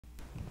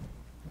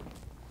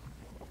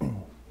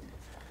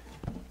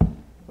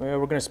Well,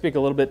 we're going to speak a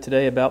little bit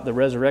today about the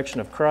resurrection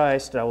of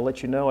Christ. I will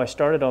let you know I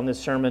started on this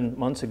sermon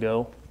months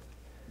ago,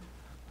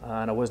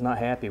 and I was not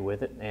happy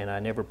with it, and I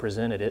never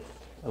presented it.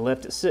 I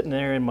left it sitting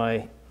there in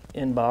my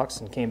inbox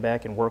and came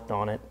back and worked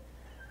on it.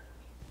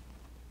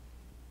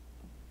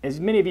 As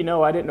many of you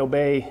know, I didn't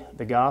obey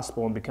the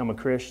gospel and become a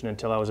Christian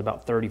until I was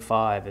about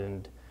 35,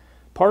 and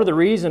part of the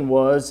reason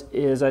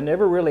is I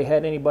never really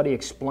had anybody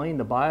explain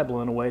the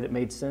Bible in a way that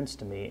made sense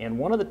to me. And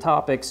one of the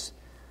topics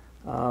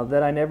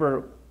that I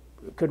never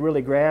could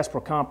really grasp or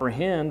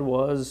comprehend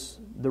was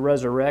the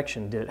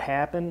resurrection. Did it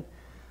happen?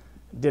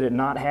 Did it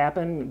not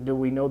happen? Do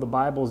we know the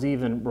Bible's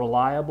even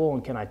reliable,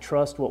 and can I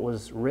trust what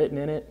was written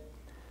in it?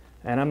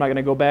 And I'm not going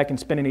to go back and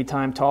spend any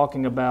time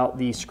talking about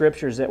the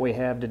scriptures that we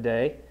have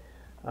today.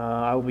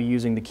 I will be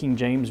using the King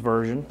James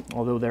Version,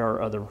 although there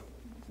are other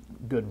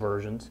good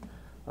versions.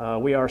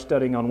 We are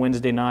studying on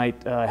Wednesday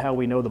night how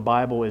we know the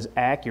Bible is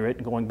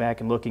accurate, going back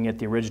and looking at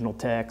the original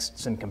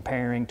texts and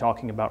comparing,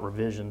 talking about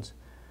revisions.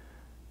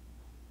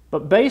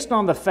 But based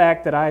on the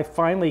fact that I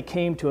finally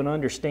came to an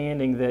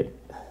understanding that,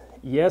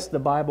 yes, the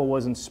Bible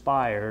was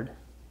inspired,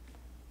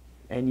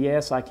 and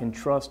yes, I can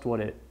trust what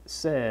it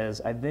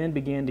says, I then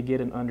began to get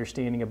an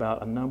understanding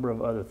about a number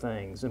of other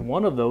things. And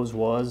one of those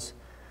was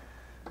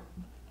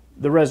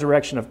the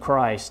resurrection of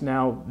Christ.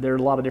 Now, there are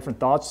a lot of different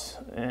thoughts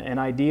and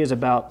ideas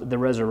about the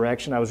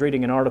resurrection. I was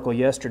reading an article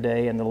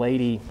yesterday, and the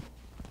lady,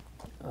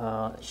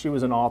 she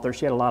was an author.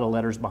 She had a lot of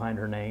letters behind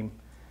her name.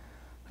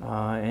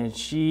 And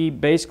she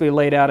basically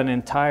laid out an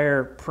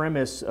entire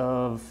premise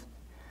of,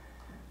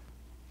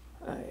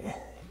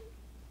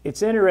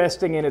 it's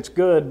interesting and it's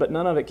good, but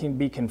none of it can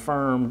be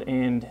confirmed.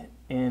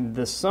 And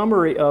the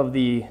summary of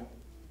the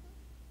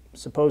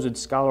supposed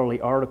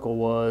scholarly article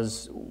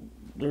was,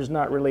 there's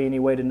not really any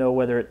way to know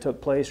whether it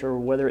took place or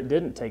whether it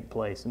didn't take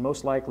place, and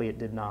most likely it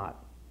did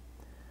not.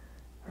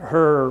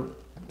 Her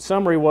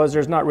summary was,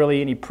 there's not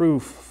really any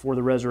proof for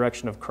the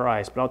resurrection of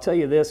Christ. But I'll tell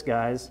you this,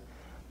 guys.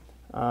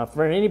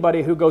 For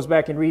anybody who goes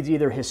back and reads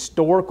either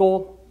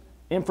historical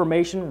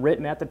information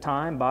written at the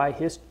time by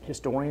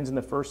historians in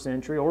the first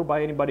century, or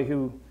by anybody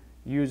who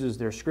uses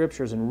their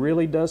scriptures and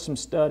really does some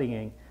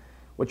studying,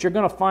 what you're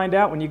going to find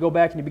out when you go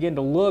back and you begin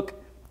to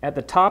look at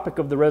the topic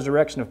of the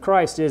resurrection of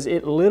Christ is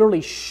it literally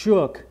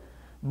shook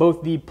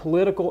both the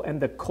political and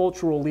the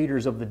cultural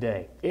leaders of the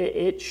day.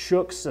 It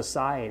shook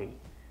society.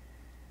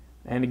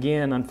 And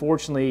again,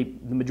 unfortunately,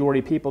 the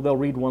majority of people, they'll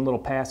read one little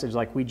passage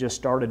like we just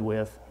started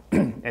with,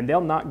 and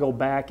they'll not go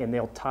back and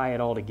they'll tie it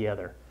all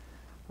together.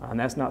 And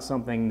that's not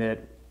something that,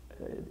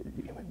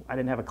 I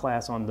didn't have a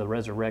class on the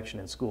resurrection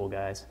in school,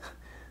 guys.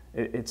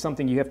 It's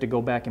something you have to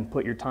go back and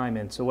put your time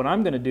in. So what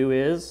I'm going to do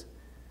is,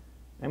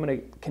 I'm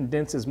going to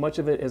condense as much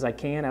of it as I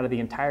can out of the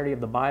entirety of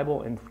the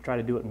Bible and try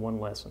to do it in one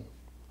lesson.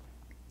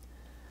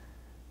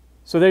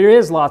 So there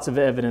is lots of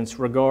evidence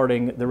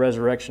regarding the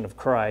resurrection of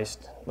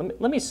Christ. Let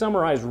me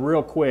summarize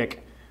real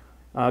quick.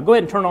 Go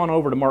ahead and turn on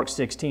over to Mark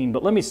 16,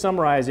 but let me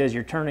summarize as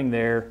you're turning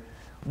there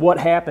what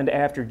happened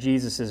after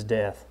Jesus'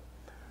 death.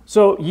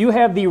 So you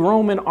have the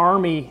Roman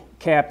army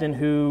captain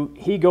who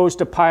he goes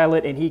to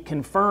Pilate and he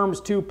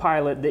confirms to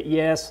Pilate that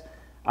yes,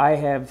 I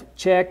have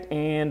checked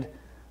and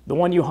the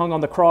one you hung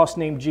on the cross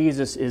named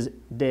Jesus is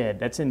dead.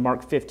 That's in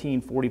Mark 15,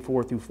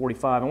 44 through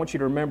 45. I want you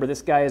to remember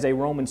this guy is a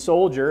Roman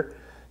soldier.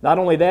 Not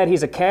only that,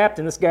 he's a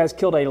captain. This guy's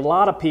killed a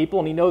lot of people,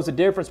 and he knows the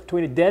difference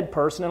between a dead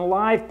person and a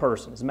live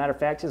person. As a matter of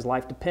fact, his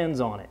life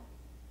depends on it.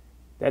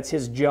 That's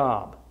his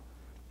job.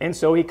 And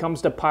so he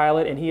comes to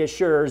Pilate, and he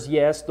assures,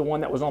 yes, the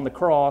one that was on the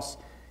cross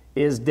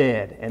is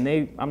dead. And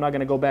I'm not going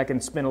to go back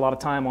and spend a lot of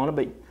time on it,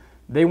 but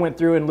they went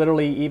through and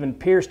literally even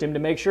pierced him to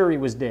make sure he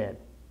was dead.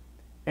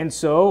 And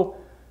so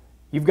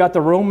you've got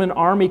the Roman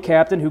army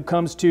captain who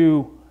comes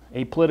to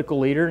a political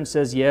leader and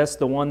says, yes,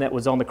 the one that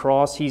was on the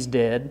cross, he's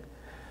dead.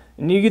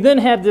 And you then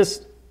have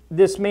this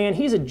man,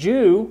 he's a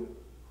Jew.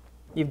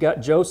 You've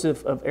got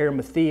Joseph of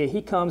Arimathea.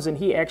 He comes and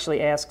he actually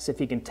asks if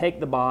he can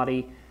take the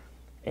body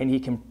and he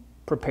can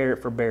prepare it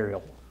for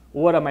burial.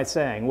 What am I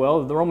saying?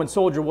 Well, the Roman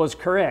soldier was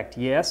correct.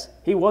 Yes,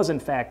 he was in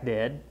fact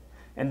dead.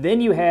 And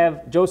then you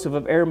have Joseph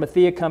of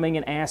Arimathea coming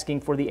and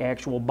asking for the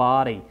actual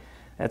body.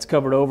 That's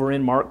covered over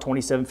in Mark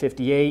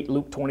 27:58,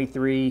 Luke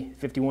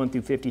 23:51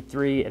 through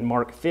 53, and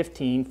Mark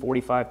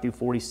 15:45 through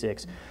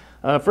 46.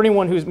 For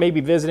anyone who's maybe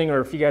visiting,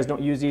 or if you guys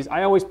don't use these,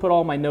 I always put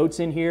all my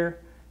notes in here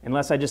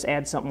unless I just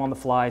add something on the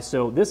fly.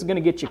 So this is going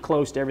to get you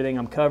close to everything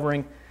I'm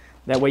covering.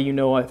 That way you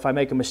know if I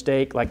make a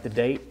mistake, like the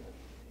date.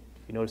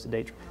 If you notice the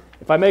date.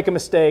 If I make a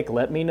mistake,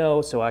 let me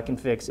know so I can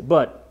fix it.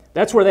 But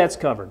that's where that's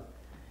covered.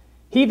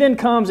 He then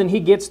comes and he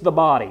gets the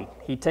body.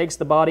 He takes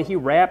the body, he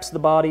wraps the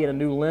body in a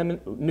new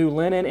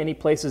linen, and he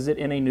places it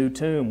in a new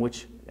tomb,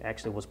 which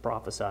actually was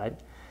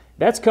prophesied.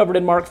 That's covered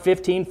in Mark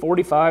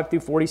 15:45 through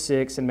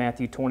 46 and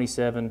Matthew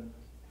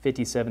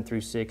 27:57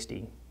 through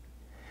 60.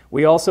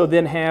 We also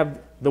then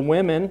have the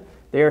women.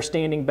 They are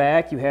standing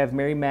back. You have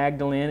Mary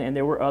Magdalene, and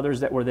there were others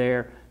that were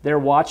there. They're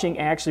watching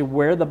actually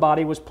where the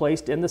body was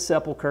placed in the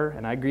sepulcher,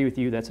 and I agree with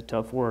you, that's a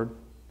tough word.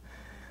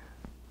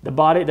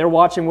 They're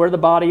watching where the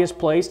body is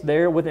placed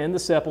there within the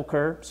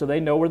sepulcher, so they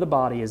know where the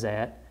body is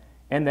at.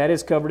 And that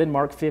is covered in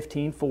Mark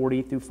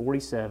 15:40 through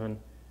 47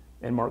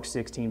 and Mark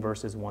 16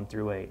 verses 1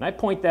 through 8. And I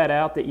point that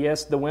out that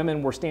yes, the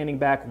women were standing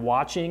back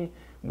watching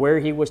where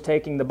he was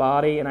taking the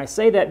body. And I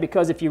say that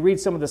because if you read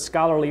some of the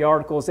scholarly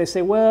articles, they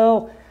say,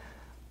 well,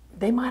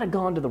 they might have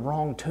gone to the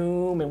wrong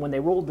tomb, and when they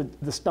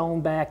rolled the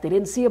stone back, they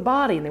didn't see a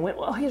body, and they went,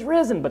 well, he's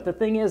risen. But the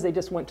thing is, they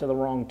just went to the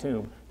wrong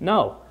tomb.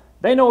 No,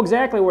 they know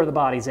exactly where the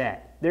body's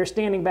at. They're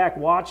standing back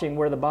watching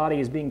where the body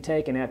is being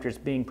taken after it's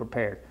being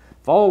prepared.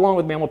 Follow along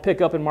with me. I'm going to pick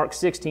up in Mark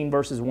 16,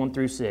 verses 1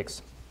 through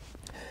 6.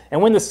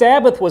 And when the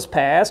Sabbath was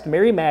past,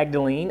 Mary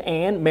Magdalene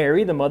and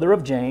Mary, the mother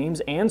of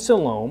James, and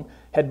Salome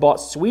had bought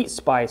sweet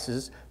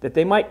spices that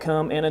they might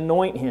come and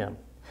anoint him.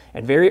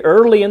 And very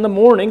early in the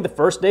morning, the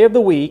first day of the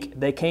week,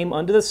 they came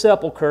unto the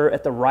sepulchre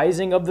at the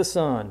rising of the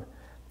sun.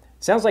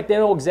 Sounds like they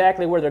know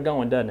exactly where they're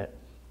going, doesn't it?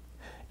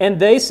 And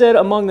they said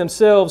among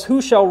themselves, who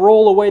shall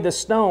roll away the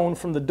stone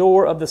from the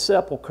door of the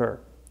sepulchre?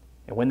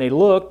 And when they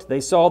looked,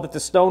 they saw that the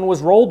stone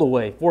was rolled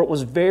away, for it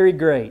was very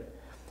great.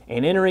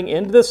 And entering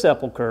into the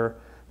sepulchre,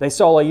 they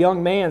saw a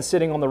young man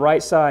sitting on the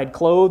right side,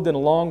 clothed in a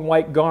long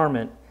white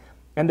garment.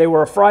 And they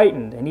were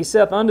affrighted. And he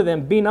saith unto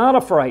them, be not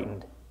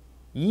affrighted.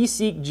 Ye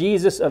seek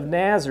Jesus of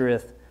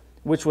Nazareth,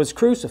 which was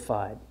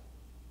crucified.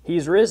 He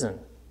is risen.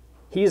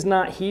 He is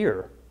not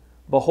here.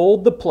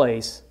 Behold the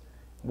place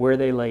where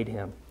they laid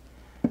him.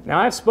 Now,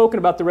 I've spoken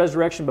about the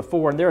resurrection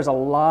before, and there's a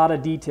lot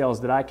of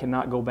details that I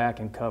cannot go back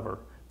and cover.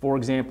 For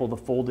example, the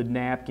folded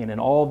napkin and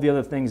all the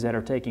other things that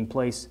are taking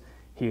place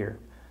here.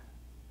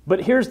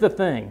 But here's the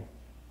thing.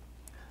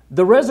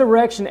 The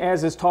resurrection,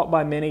 as is taught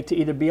by many, to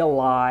either be a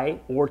lie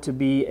or to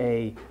be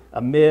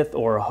a myth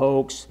or a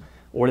hoax,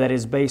 or that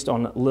is based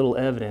on little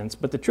evidence.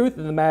 But the truth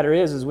of the matter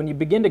is when you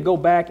begin to go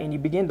back and you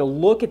begin to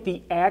look at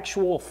the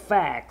actual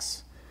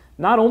facts,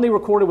 not only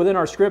recorded within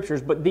our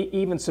scriptures, but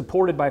even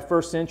supported by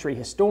first century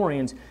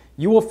historians,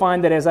 you will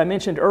find that, as I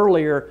mentioned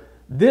earlier,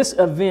 this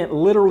event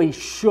literally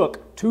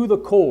shook to the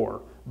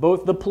core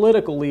both the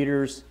political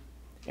leaders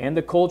and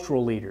the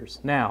cultural leaders.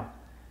 Now,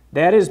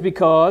 that is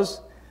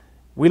because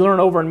we learn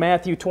over in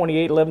Matthew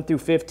 28, 11 through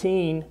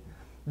 15,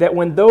 that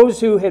when those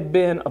who had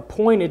been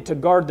appointed to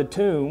guard the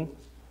tomb,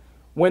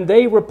 when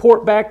they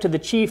report back to the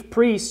chief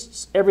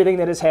priests everything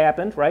that has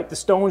happened, right? The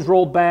stone's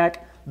rolled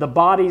back, the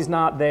body's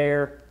not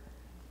there.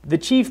 The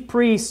chief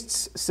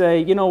priests say,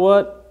 you know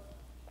what?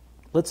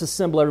 Let's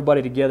assemble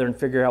everybody together and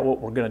figure out what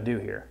we're going to do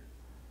here.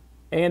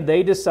 And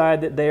they decide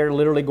that they are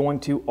literally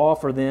going to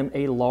offer them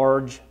a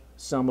large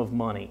sum of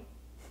money.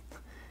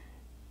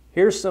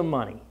 Here's some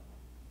money.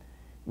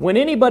 When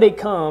anybody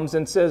comes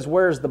and says,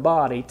 where's the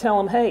body? Tell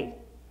them, hey,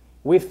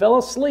 we fell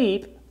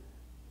asleep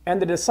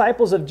and the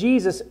disciples of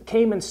Jesus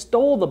came and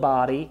stole the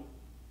body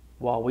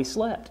while we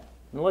slept.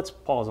 Now let's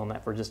pause on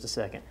that for just a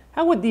second.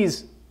 How would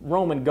these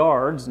Roman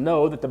guards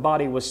know that the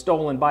body was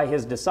stolen by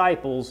his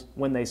disciples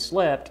when they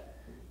slept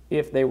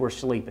if they were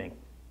sleeping?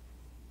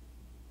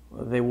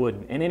 Well, they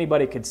wouldn't. And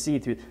anybody could see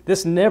through.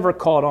 This never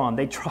caught on.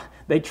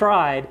 They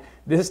tried.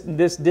 This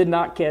did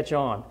not catch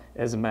on,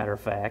 as a matter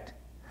of fact.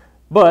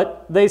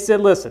 But they said,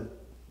 listen,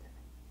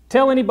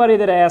 tell anybody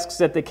that asks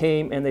that they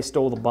came and they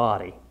stole the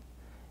body.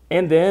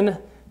 And then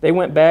they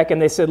went back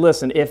and they said,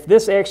 listen, if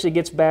this actually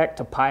gets back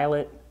to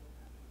Pilate,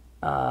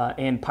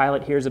 and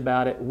Pilate hears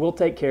about it, we'll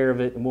take care of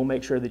it and we'll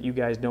make sure that you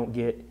guys don't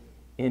get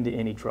into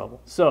any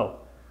trouble. So,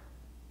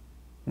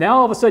 now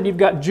all of a sudden you've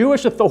got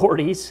Jewish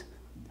authorities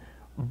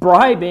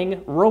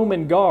bribing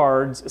Roman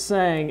guards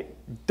saying,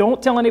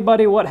 don't tell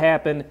anybody what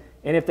happened,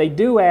 and if they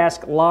do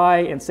ask, lie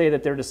and say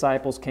that their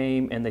disciples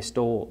came and they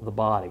stole the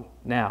body.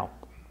 Now,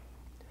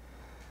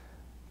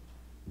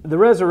 the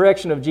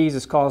resurrection of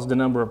Jesus caused a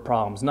number of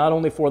problems, not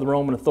only for the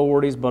Roman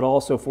authorities, but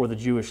also for the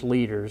Jewish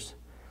leaders.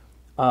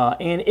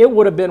 And it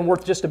would have been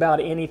worth just about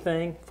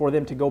anything for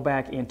them to go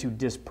back and to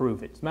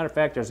disprove it. As a matter of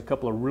fact, there's a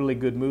couple of really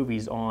good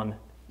movies on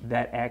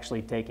that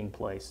actually taking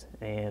place.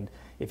 And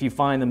if you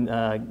find them,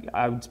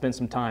 I would spend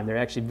some time. They're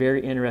actually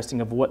very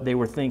interesting of what they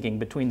were thinking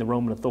between the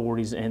Roman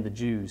authorities and the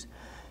Jews.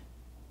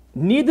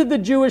 Neither the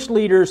Jewish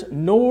leaders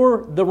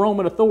nor the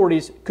Roman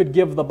authorities could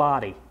give the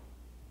body.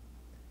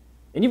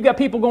 And you've got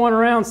people going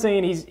around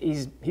saying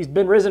he's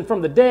been risen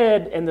from the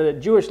dead, and the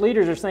Jewish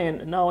leaders are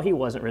saying, no, he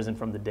wasn't risen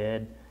from the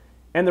dead.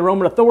 And the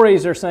Roman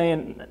authorities are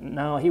saying,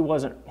 no, he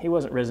wasn't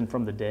risen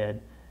from the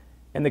dead.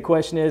 And the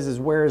question is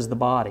where is the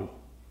body?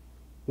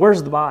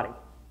 Where's the body?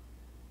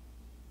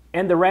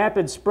 And the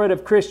rapid spread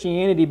of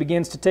Christianity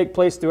begins to take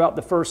place throughout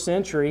the first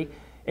century,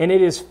 and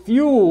it is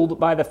fueled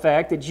by the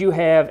fact that you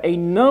have a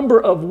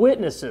number of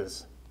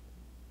witnesses,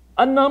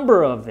 a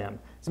number of them.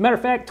 As a matter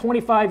of fact,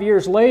 25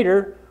 years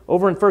later,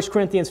 over in 1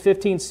 Corinthians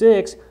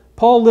 15:6,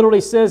 Paul literally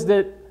says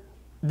that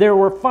there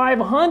were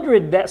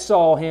 500 that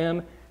saw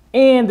him,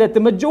 and that the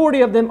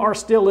majority of them are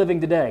still living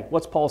today.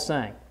 What's Paul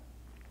saying?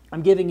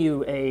 I'm giving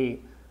you a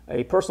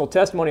personal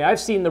testimony. I've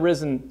seen the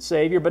risen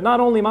Savior, but not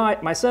only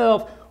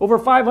myself, over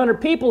 500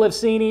 people have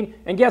seen him,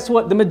 and guess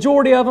what? The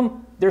majority of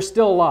them, they're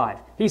still alive.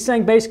 He's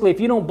saying basically, if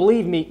you don't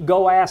believe me,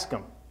 go ask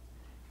them.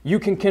 You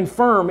can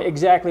confirm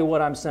exactly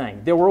what I'm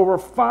saying. There were over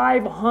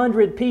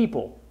 500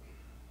 people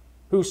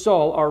who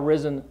saw our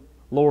risen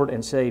Lord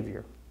and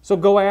Savior. So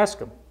go ask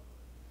Him.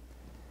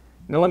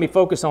 Now let me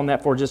focus on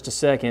that for just a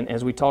second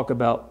as we talk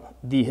about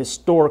the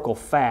historical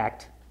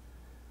fact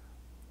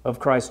of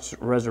Christ's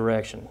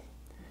resurrection.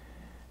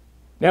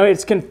 Now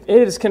it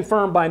is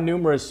confirmed by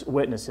numerous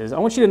witnesses. I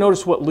want you to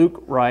notice what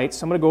Luke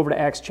writes. I'm going to go over to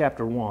Acts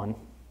chapter 1.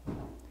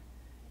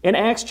 In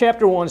Acts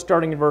chapter 1,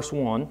 starting in verse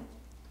 1,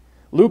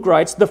 Luke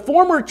writes, "The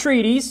former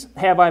treatise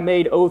have I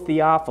made, O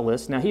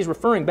Theophilus." Now he's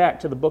referring back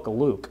to the book of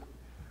Luke.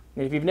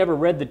 And if you've never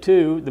read the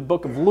two, the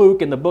book of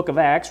Luke and the book of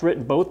Acts,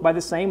 written both by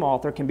the same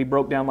author, can be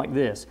broke down like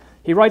this.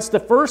 He writes the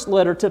first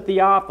letter to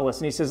Theophilus,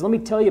 and he says, let me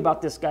tell you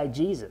about this guy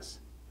Jesus.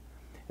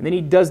 And then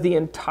he does the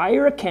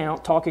entire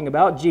account talking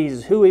about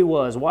Jesus, who he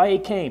was, why he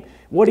came,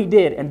 what he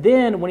did. And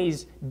then when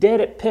he's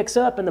dead, it picks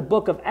up in the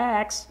book of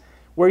Acts,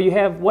 where you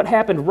have what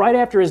happened right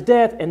after his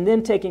death and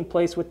then taking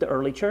place with the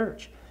early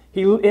church.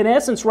 He, in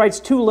essence, writes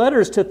two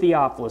letters to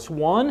Theophilus.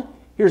 One,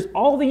 here's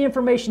all the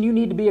information you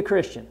need to be a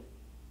Christian.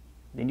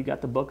 Then you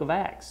got the book of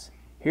Acts.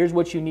 Here's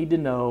what you need to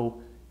know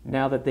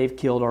now that they've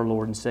killed our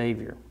Lord and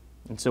Savior.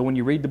 And so when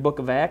you read the book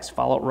of Acts,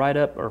 follow it right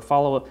up, or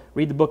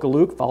read the book of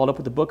Luke, follow it up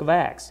with the book of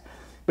Acts.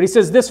 But he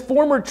says, "This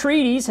former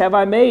treatise have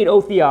I made, O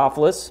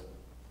Theophilus,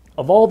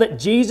 of all that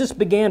Jesus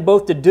began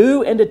both to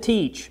do and to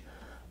teach,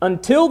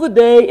 until the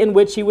day in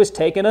which he was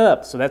taken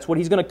up." So that's what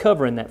he's going to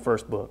cover in that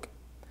first book.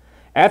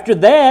 "After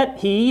that,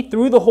 he,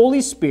 through the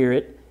Holy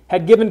Spirit,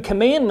 had given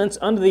commandments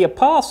unto the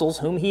apostles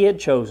whom he had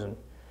chosen,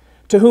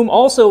 to whom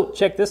also,"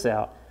 check this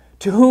out,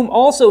 "to whom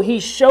also he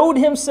showed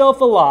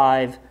himself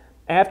alive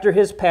after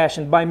his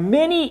passion by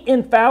many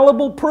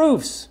infallible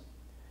proofs,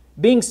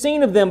 being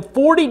seen of them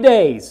 40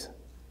 days,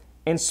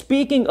 and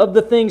speaking of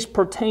the things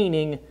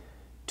pertaining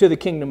to the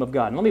kingdom of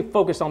God." And let me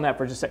focus on that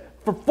for just a second.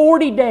 For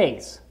 40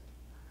 days,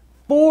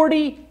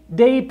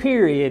 40-day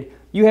period,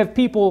 you have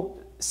people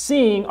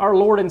seeing our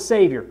Lord and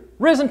Savior,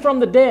 risen from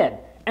the dead.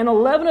 And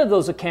 11 of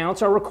those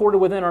accounts are recorded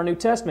within our New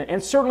Testament.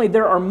 And certainly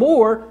there are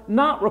more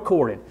not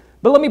recorded.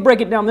 But let me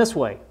break it down this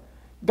way.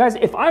 Guys,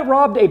 if I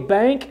robbed a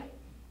bank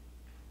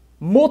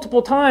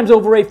multiple times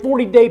over a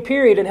 40-day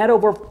period and had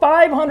over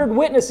 500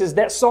 witnesses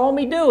that saw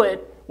me do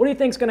it, what do you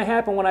think is going to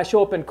happen when I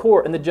show up in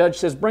court and the judge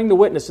says, "Bring the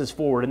witnesses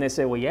forward"? And they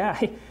say, "Well, yeah,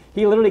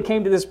 he literally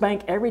came to this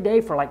bank every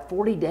day for like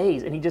 40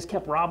 days and he just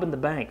kept robbing the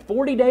bank.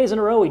 40 days in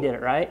a row he did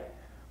it, right?"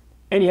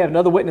 And you have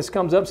another witness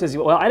comes up and says,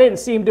 "Well, I didn't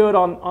see him do it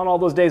on all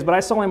those days, but I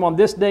saw him on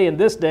this day and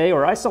this day,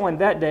 or I saw him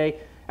that day."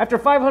 After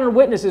 500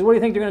 witnesses, what do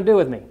you think they're going to do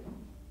with me?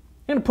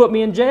 They're going to put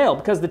me in jail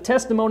because the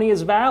testimony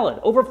is valid.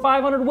 Over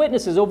 500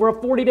 witnesses over a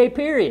 40-day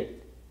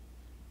period.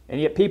 And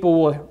yet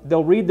people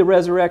they'll read the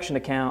resurrection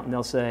account and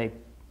they'll say,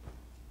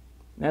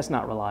 "That's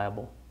not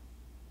reliable.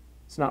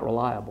 It's not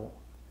reliable."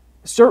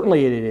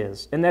 Certainly it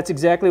is. And that's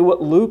exactly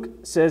what Luke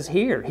says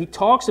here. He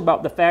talks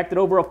about the fact that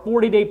over a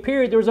 40-day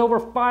period, there was over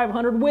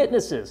 500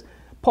 witnesses.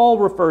 Paul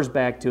refers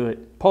back to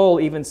it. Paul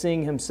even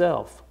seeing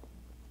himself.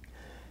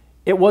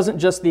 It wasn't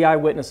just the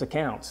eyewitness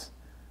accounts.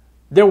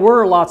 There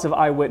were lots of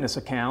eyewitness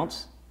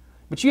accounts.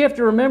 But you have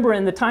to remember,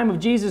 in the time of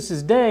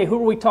Jesus' day, who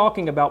are we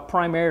talking about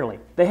primarily?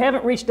 They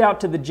haven't reached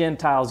out to the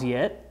Gentiles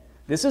yet.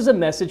 This is a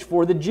message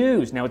for the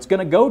Jews. Now, it's going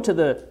to go to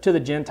the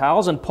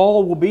Gentiles, and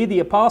Paul will be the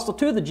apostle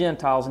to the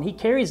Gentiles, and he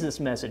carries this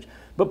message.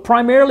 But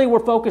primarily, we're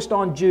focused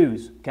on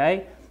Jews,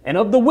 okay? And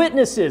of the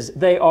witnesses,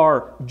 they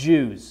are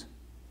Jews.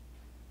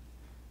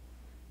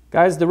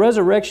 Guys, the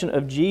resurrection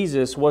of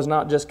Jesus was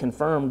not just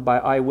confirmed by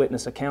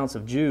eyewitness accounts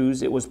of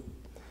Jews. It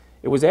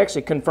was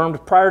actually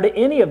confirmed prior to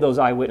any of those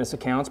eyewitness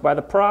accounts by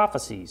the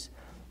prophecies.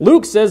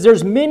 Luke says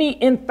there's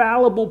many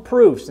infallible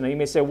proofs. Now, you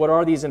may say, what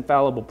are these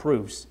infallible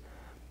proofs?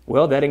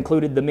 Well, that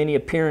included the many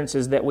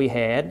appearances that we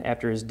had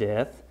after his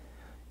death.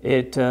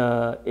 It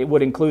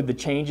would include the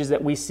changes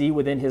that we see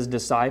within his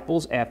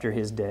disciples after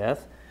his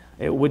death.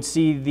 It would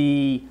see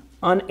the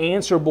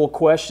unanswerable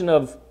question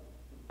of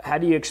how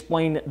do you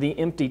explain the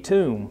empty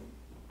tomb?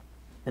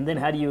 And then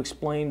how do you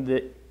explain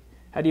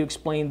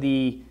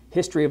the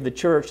history of the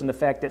church and the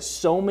fact that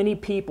so many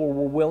people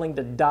were willing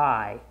to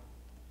die?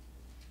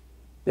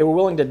 They were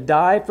willing to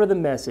die for the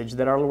message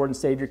that our Lord and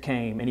Savior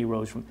came and he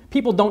rose from.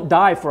 People don't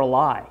die for a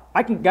lie.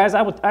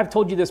 I've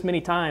told you this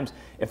many times.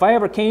 If I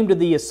ever came to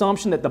the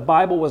assumption that the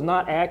Bible was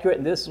not accurate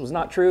and this was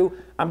not true,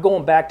 I'm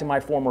going back to my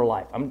former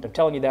life. I'm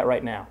telling you that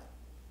right now.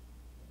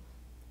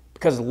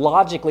 Because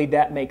logically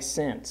that makes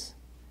sense.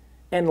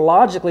 And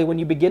logically, when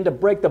you begin to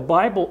break the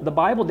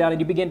Bible down and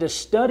you begin to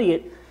study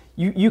it,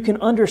 you can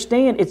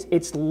understand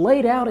it's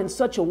laid out in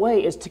such a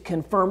way as to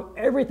confirm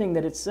everything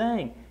that it's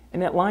saying.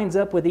 And that lines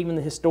up with even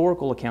the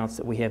historical accounts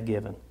that we have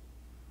given.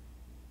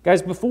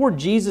 Guys, before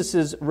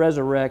Jesus'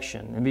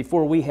 resurrection and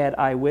before we had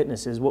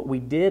eyewitnesses, what we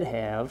did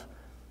have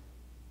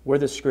were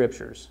the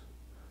Scriptures.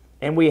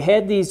 And we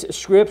had these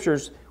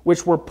Scriptures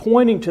which were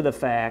pointing to the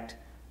fact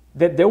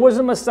that there was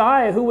a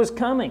Messiah who was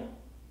coming.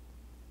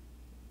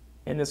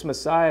 And this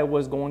Messiah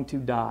was going to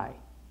die.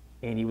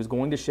 And he was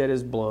going to shed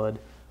his blood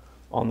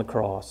on the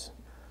cross.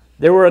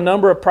 There were a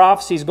number of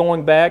prophecies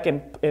going back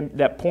and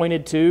that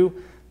pointed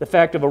to the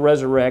fact of a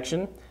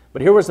resurrection.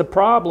 But here was the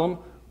problem.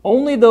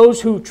 Only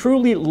those who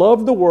truly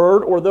loved the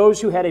Word or those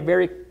who had a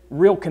very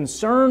real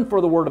concern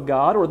for the Word of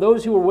God, or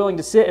those who were willing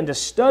to sit and to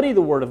study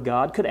the Word of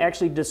God, could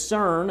actually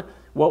discern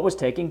what was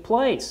taking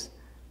place.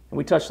 And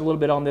we touched a little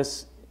bit on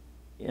this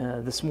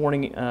this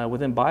morning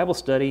within Bible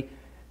study.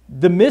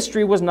 The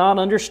mystery was not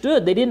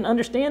understood. They didn't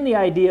understand the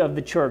idea of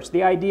the church,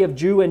 the idea of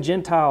Jew and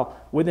Gentile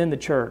within the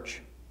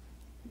church.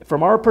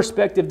 From our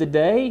perspective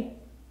today,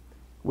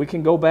 we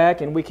can go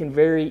back and we can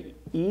very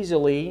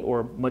easily,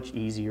 or much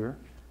easier,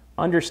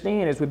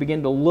 understand as we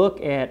begin to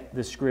look at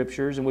the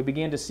Scriptures and we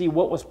begin to see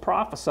what was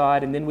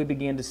prophesied, and then we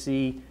begin to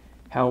see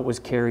how it was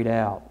carried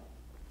out.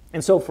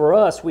 And so for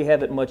us, we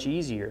have it much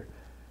easier.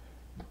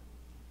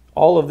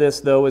 All of this,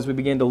 though, as we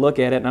begin to look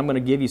at it, and I'm going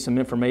to give you some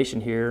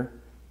information here,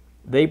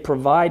 they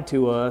provide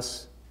to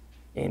us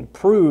and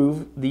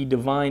prove the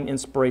divine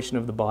inspiration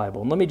of the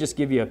Bible. And let me just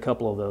give you a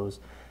couple of those.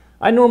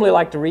 I normally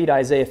like to read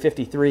Isaiah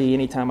 53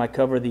 anytime I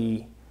cover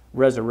the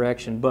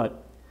resurrection,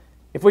 but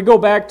if we go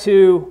back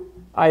to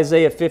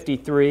Isaiah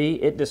 53,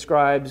 it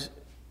describes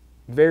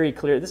very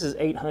clear, this is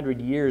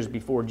 800 years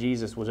before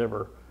Jesus was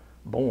ever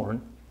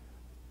born.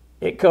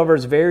 It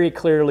covers very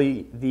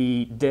clearly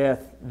the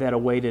death that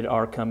awaited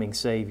our coming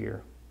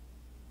Savior.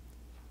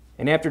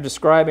 And after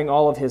describing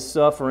all of His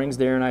sufferings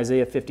there in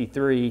Isaiah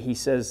 53, He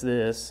says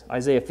this,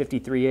 Isaiah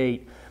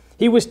 53:8,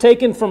 He was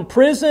taken from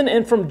prison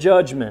and from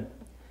judgment,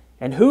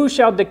 and who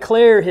shall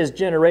declare His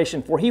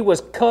generation? For He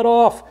was cut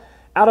off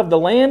out of the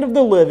land of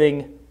the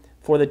living,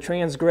 for the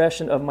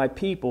transgression of my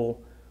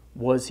people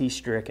was He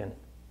stricken.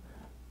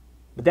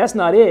 But that's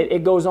not it.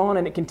 It goes on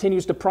and it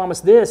continues to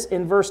promise this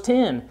in verse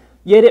 10.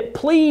 Yet it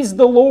pleased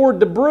the Lord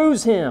to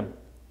bruise Him.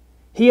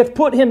 He hath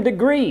put Him to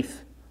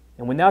grief.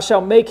 And when thou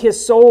shalt make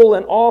His soul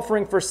an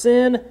offering for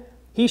sin,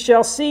 He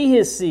shall see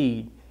His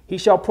seed. He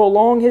shall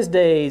prolong His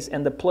days,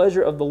 and the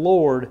pleasure of the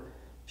Lord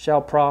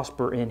shall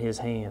prosper in His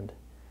hand.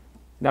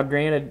 Now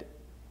granted,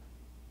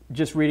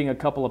 just reading a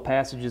couple of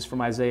passages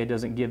from Isaiah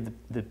doesn't give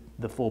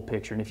the full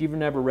picture. And if you've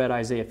never read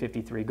Isaiah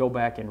 53, go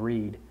back and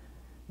read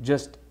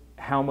just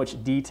how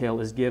much detail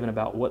is given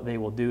about what they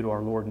will do to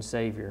our Lord and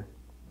Savior.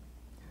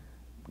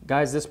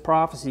 Guys, this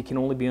prophecy can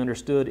only be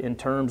understood in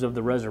terms of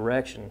the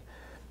resurrection.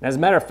 As a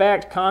matter of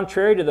fact,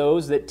 contrary to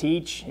those that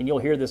teach, and you'll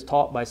hear this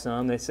taught by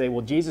some, they say,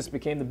 well, Jesus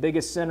became the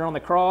biggest sinner on the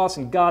cross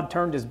and God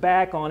turned His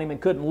back on Him and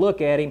couldn't look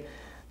at Him.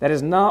 That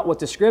is not what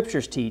the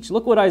Scriptures teach.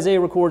 Look what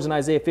Isaiah records in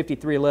Isaiah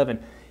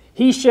 53:11.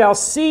 He shall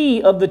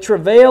see of the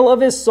travail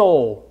of His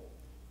soul,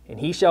 and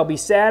He shall be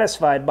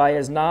satisfied by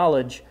His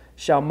knowledge.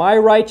 Shall my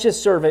righteous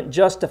servant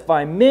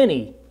justify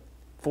many,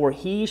 for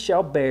he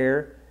shall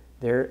bear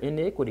their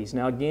iniquities.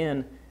 Now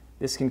again,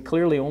 this can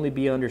clearly only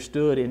be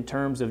understood in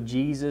terms of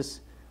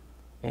Jesus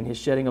and His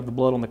shedding of the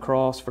blood on the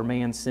cross for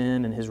man's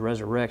sin and His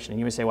resurrection. And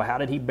you may say, well, how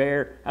did He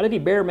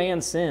bear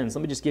man's sins?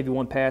 Let me just give you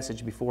one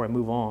passage before I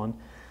move on.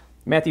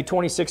 Matthew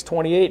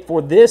 26:28,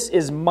 for this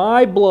is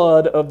my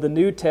blood of the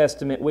New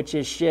Testament, which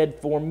is shed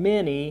for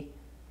many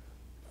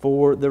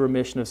for the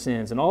remission of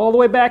sins. And all the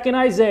way back in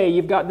Isaiah,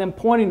 you've got them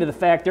pointing to the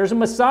fact there's a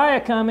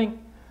Messiah coming.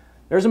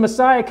 There's a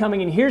Messiah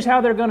coming, and here's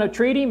how they're going to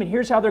treat Him, and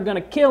here's how they're going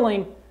to kill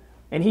Him.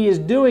 And He is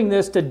doing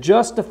this to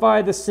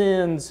justify the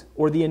sins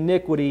or the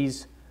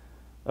iniquities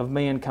of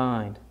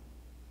mankind.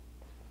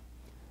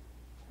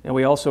 And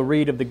we also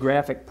read of the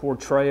graphic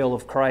portrayal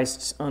of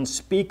Christ's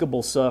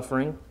unspeakable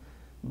suffering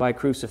by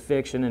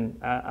crucifixion,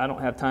 and I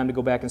don't have time to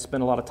go back and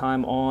spend a lot of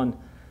time on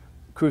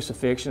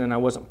crucifixion, and I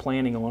wasn't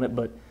planning on it,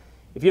 but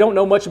if you don't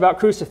know much about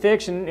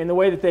crucifixion, in the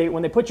way that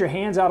when they put your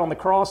hands out on the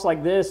cross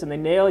like this and they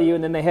nail you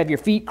and then they have your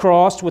feet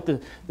crossed with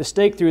the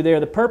stake through there,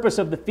 the purpose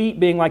of the feet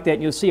being like that,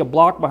 and you'll see a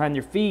block behind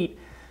your feet,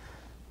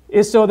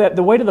 is so that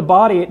the weight of the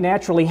body, it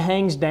naturally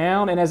hangs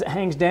down, and as it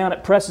hangs down,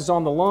 it presses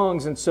on the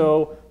lungs, and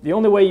so the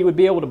only way you would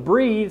be able to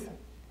breathe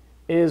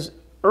is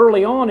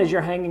early on as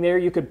you're hanging there,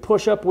 you could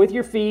push up with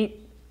your feet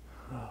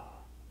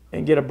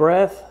and get a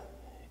breath,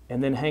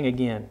 and then hang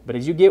again. But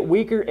as you get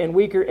weaker and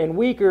weaker and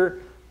weaker,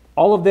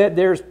 all of that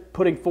there's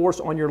putting force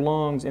on your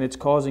lungs, and it's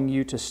causing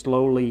you to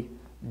slowly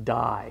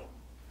die.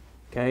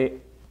 Okay?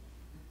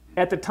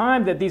 At the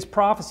time that these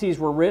prophecies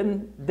were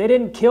written, they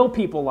didn't kill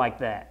people like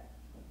that.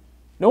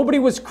 Nobody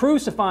was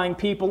crucifying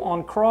people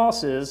on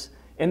crosses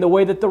in the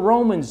way that the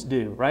Romans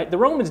do, right? The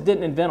Romans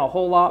didn't invent a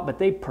whole lot, but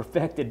they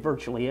perfected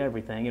virtually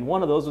everything, and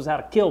one of those was how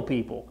to kill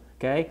people.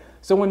 Okay?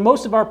 So when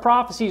most of our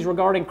prophecies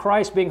regarding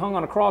Christ being hung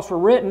on a cross were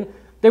written,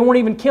 they weren't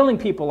even killing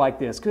people like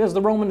this because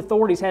the Roman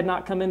authorities had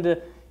not come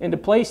into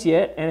place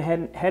yet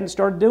and hadn't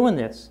started doing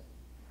this.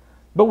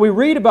 But we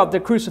read about the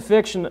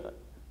crucifixion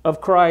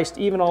of Christ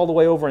even all the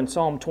way over in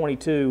Psalm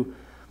 22,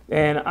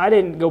 and I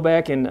didn't go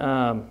back and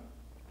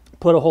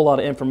put a whole lot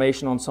of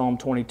information on Psalm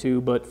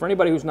 22, but for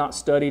anybody who's not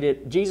studied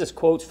it, Jesus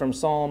quotes from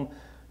Psalm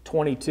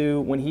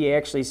 22 when He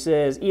actually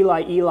says,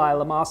 Eli, Eli,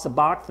 lama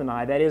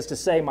sabachthani, that is to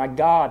say, my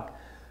God,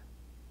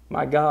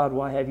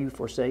 why have you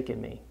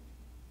forsaken me?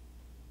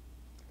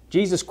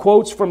 Jesus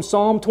quotes from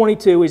Psalm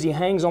 22 as He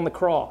hangs on the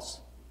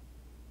cross.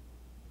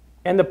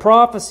 and the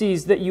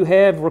prophecies that you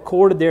have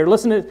recorded there.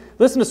 Listen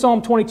to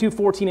Psalm 22,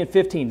 14 and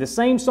 15. The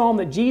same psalm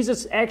that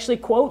Jesus actually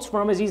quotes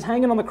from as he's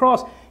hanging on the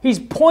cross. He's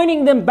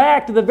pointing them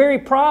back to the very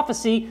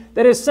prophecy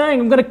that is saying,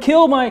 we're going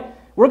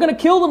to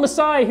kill the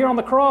Messiah here on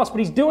the cross, but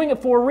he's doing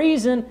it for a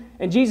reason,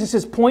 and Jesus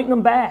is pointing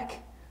them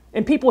back.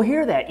 And people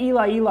hear that,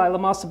 Eli, Eli,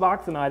 lama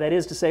sabachthani, that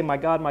is to say, my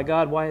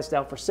God, why hast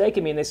thou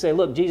forsaken me? And they say,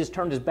 look, Jesus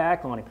turned his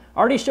back on him. I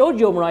already showed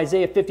you over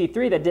Isaiah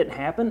 53 that didn't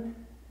happen.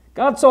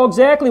 God saw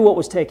exactly what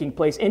was taking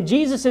place, and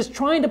Jesus is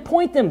trying to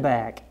point them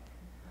back.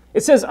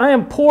 It says, I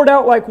am poured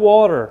out like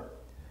water,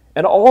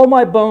 and all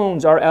my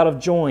bones are out of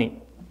joint.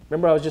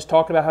 Remember I was just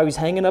talking about how he's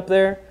hanging up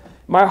there?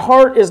 My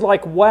heart is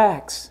like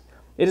wax.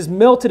 It is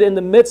melted in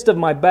the midst of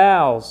my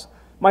bowels.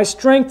 My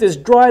strength is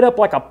dried up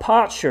like a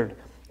potsherd,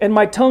 and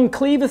my tongue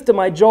cleaveth to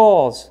my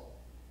jaws.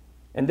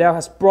 And thou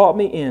hast brought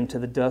me into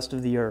the dust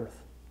of the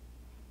earth.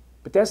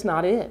 But that's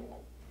not it.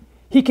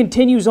 He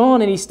continues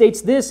on and he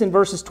states this in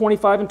verses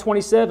 25 and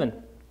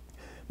 27.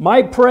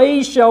 My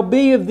praise shall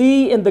be of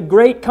thee in the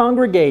great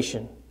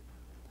congregation.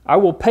 I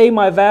will pay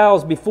my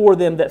vows before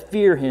them that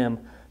fear him.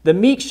 The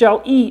meek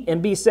shall eat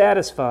and be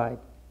satisfied.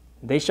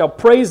 They shall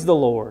praise the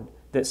Lord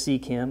that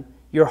seek him.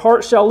 Your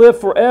heart shall live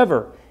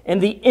forever,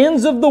 and the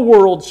ends of the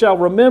world shall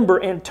remember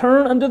and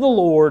turn unto the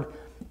Lord,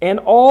 and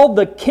all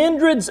the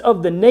kindreds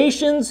of the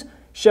nations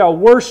shall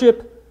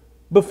worship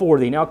before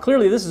thee. Now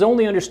clearly this is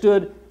only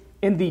understood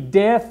in the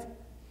death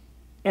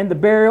and the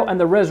burial and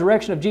the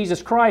resurrection of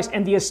Jesus Christ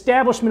and the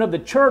establishment of the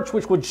church,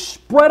 which would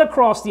spread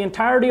across the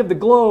entirety of the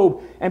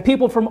globe, and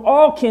people from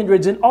all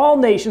kindreds and all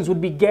nations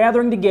would be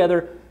gathering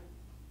together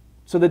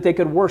so that they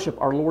could worship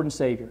our Lord and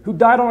Savior, who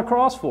died on a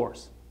cross for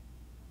us.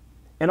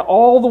 And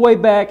all the way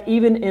back,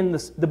 even in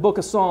the book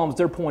of Psalms,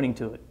 they're pointing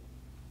to it.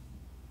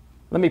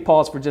 Let me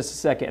pause for just a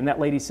second. And that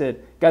lady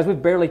said, guys,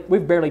 we've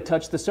barely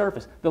touched the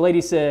surface. The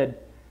lady said,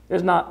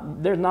 there's not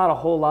a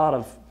lot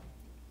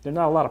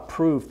of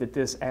proof that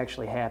this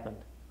actually happened.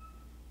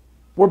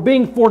 We're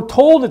being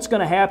foretold it's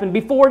going to happen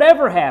before it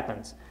ever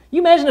happens. You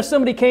imagine if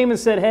somebody came and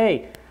said,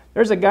 hey,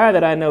 there's a guy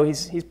that I know,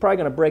 he's probably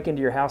going to break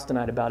into your house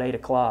tonight about 8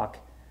 o'clock.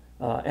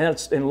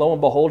 And lo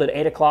and behold, at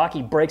 8 o'clock,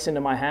 he breaks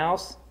into my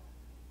house.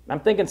 I'm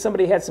thinking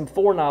somebody had some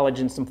foreknowledge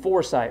and some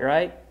foresight,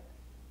 right?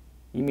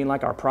 You mean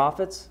like our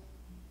prophets?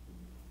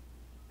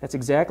 That's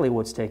exactly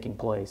what's taking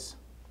place.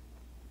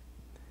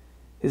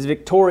 His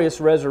victorious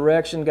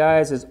resurrection,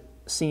 guys, is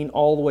seen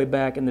all the way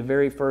back in the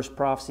very first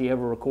prophecy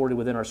ever recorded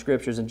within our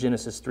scriptures in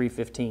Genesis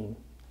 3:15.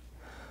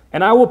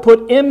 And I will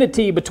put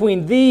enmity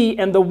between thee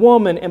and the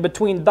woman, and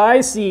between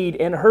thy seed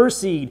and her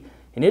seed,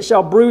 and it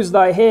shall bruise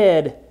thy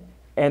head,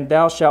 and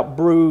thou shalt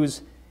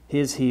bruise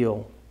his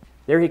heel.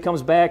 There he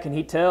comes back and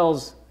he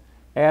tells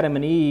Adam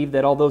and Eve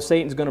that although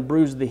Satan's going to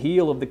bruise the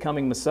heel of the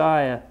coming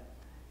Messiah,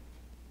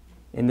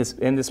 and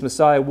this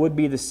Messiah would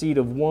be the seed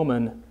of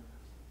woman,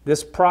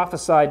 this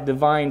prophesied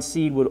divine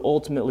seed would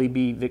ultimately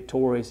be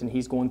victorious, and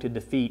he's going to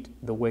defeat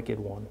the wicked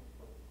one.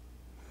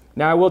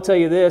 Now I will tell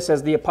you this,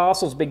 as the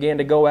apostles began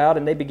to go out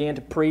and they began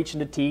to preach and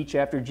to teach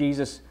after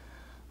Jesus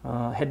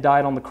had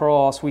died on the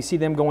cross, we see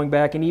them going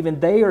back, and even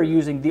they are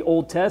using the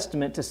Old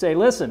Testament to say,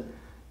 listen,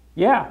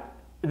 yeah,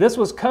 this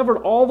was covered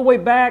all the way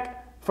back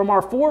from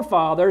our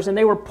forefathers, and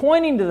they were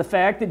pointing to the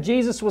fact that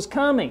Jesus was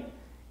coming.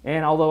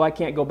 And although I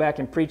can't go back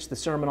and preach the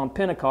sermon on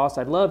Pentecost,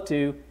 I'd love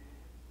to,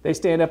 they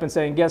stand up and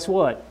say, guess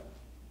what?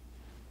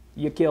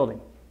 You killed him.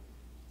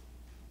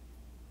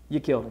 You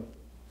killed him.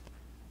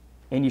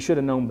 And you should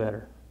have known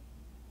better.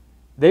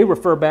 They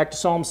refer back to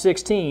Psalm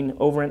 16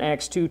 over in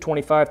Acts 2,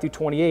 25 through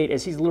 28,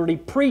 as he's literally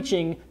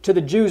preaching to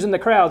the Jews in the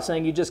crowd,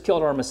 saying, you just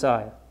killed our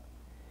Messiah.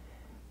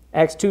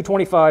 Acts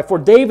 2:25, for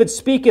David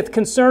speaketh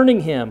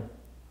concerning him,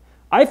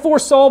 I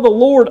foresaw the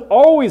Lord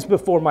always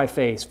before my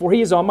face, for he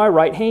is on my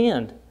right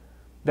hand,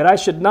 that I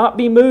should not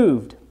be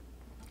moved.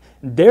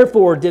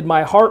 Therefore did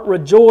my heart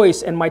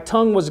rejoice, and my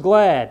tongue was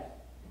glad.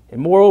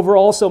 And moreover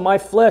also my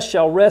flesh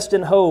shall rest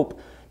in hope,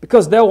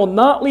 because thou wilt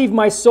not leave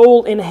my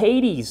soul in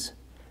Hades,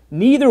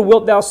 neither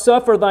wilt thou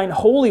suffer thine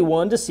Holy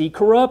One to see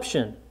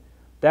corruption.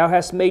 Thou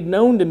hast made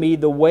known to me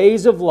the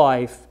ways of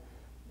life,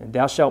 and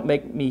thou shalt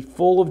make me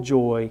full of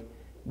joy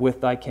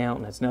with thy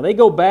countenance. Now they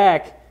go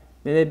back,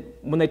 and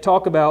when they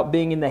talk about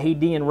being in the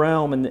Hadean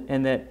realm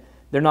and that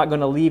they're not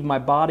going to leave my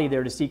body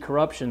there to see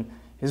corruption,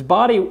 his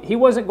body, he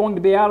wasn't going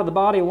to be out of the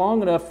body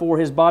long enough for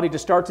his body to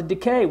start to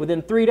decay.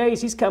 Within 3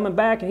 days, he's coming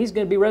back and he's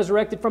going to be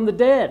resurrected from the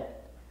dead.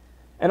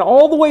 And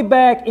all the way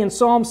back in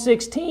Psalm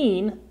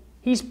 16,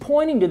 he's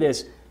pointing to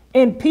this.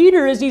 And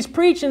Peter, as he's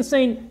preaching,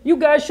 saying, you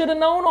guys should have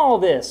known all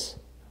this.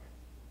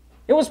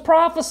 It was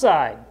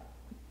prophesied.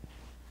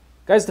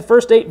 Guys, the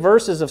first 8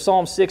 verses of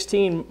Psalm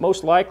 16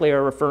 most likely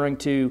are referring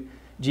to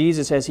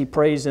Jesus as he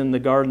prays in the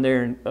garden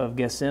there of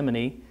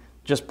Gethsemane,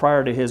 just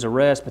prior to his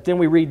arrest. But then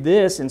we read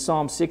this in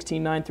Psalm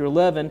 16, 9 through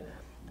 11.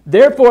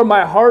 Therefore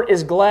my heart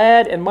is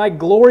glad, and my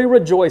glory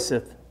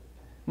rejoiceth.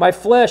 My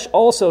flesh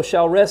also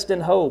shall rest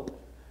in hope.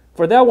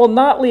 For thou wilt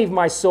not leave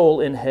my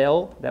soul in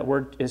hell. That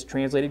word is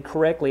translated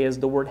correctly as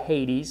the word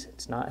Hades.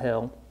 It's not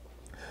hell.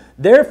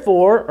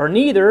 Therefore, or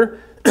neither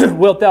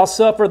wilt thou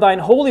suffer thine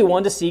Holy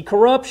One to see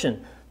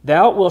corruption?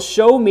 Thou wilt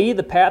show me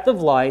the path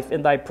of life,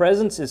 and thy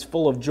presence is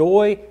full of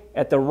joy.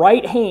 At the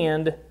right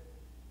hand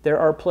there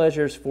are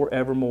pleasures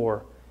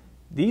forevermore.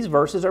 These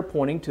verses are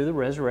pointing to the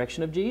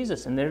resurrection of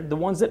Jesus, and they're the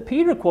ones that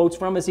Peter quotes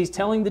from as he's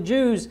telling the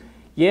Jews,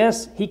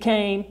 yes, he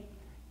came,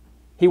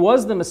 he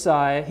was the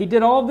Messiah, he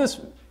did all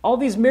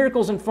these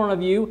miracles in front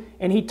of you,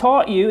 and he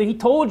taught you, and he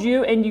told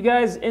you, and you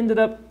guys ended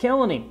up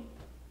killing him.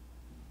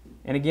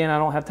 And again, I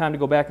don't have time to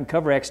go back and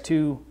cover Acts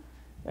 2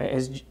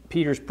 as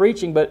Peter's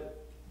preaching,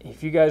 but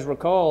if you guys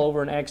recall,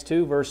 over in Acts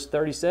 2, verse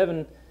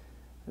 37,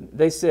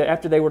 they said,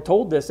 after they were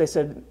told this, they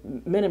said,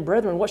 men and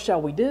brethren, what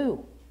shall we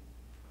do?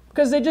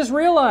 Because they just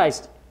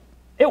realized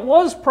it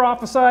was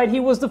prophesied, he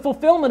was the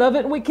fulfillment of it,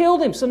 and we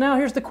killed him. So now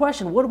here's the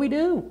question, what do we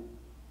do?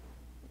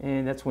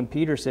 And that's when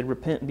Peter said,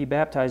 repent and be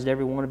baptized,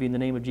 every one of you, in the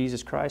name of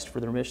Jesus Christ for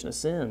the remission of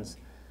sins.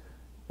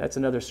 That's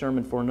another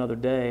sermon for another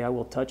day. I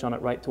will touch on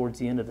it right towards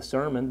the end of the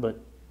sermon, but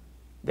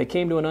they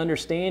came to an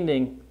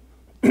understanding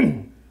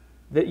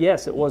that,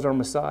 yes, it was our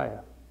Messiah.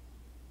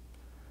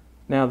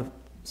 Now,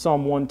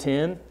 Psalm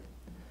 110.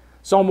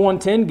 Psalm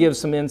 110 gives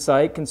some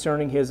insight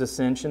concerning his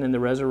ascension and the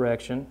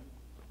resurrection.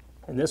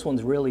 And this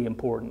one's really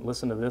important.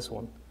 Listen to this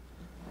one.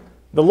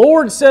 The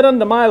Lord said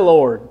unto my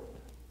Lord,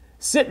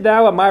 sit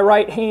thou at my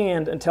right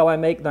hand until I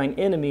make thine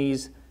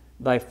enemies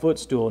thy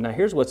footstool. Now,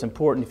 here's what's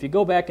important. If you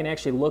go back and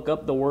actually look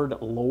up the word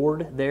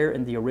Lord there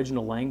in the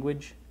original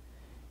language,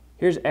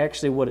 here's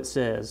actually what it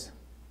says.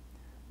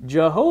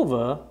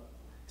 Jehovah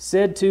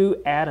said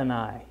to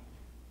Adonai.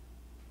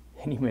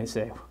 And you may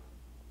say,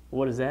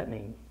 what does that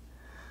mean?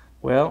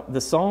 Well, the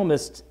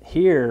psalmist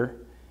here,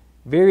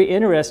 very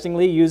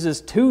interestingly,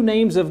 uses two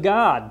names of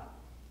God.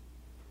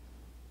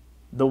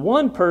 The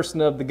one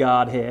person of the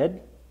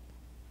Godhead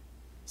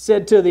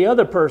said to the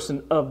other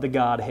person of the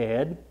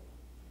Godhead.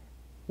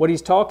 What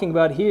he's talking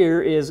about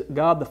here is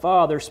God the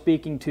Father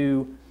speaking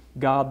to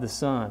God the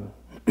Son.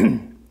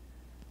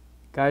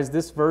 Guys,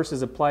 this verse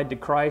is applied to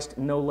Christ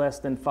no less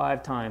than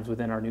 5 times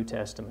within our New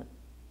Testament.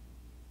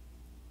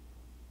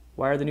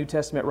 Why are the New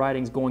Testament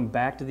writings going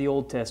back to the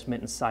Old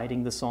Testament and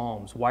citing the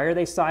Psalms? Why are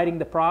they citing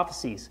the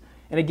prophecies?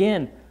 And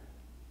again,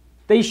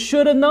 they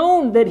should have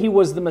known that he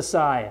was the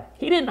Messiah.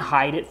 He didn't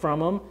hide it from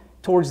them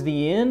towards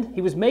the end.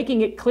 He was making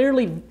it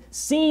clearly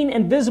seen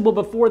and visible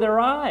before their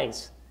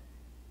eyes.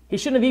 He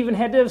shouldn't have even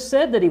had to have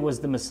said that he was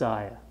the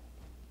Messiah.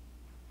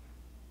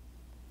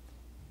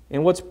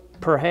 And what's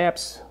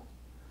perhaps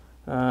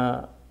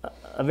a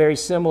very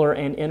similar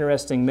and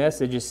interesting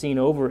message is seen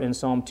over in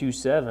Psalm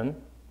 2:7,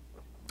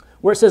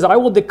 where it says, I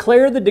will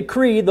declare the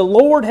decree, the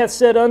Lord hath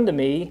said unto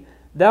me,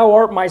 thou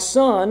art my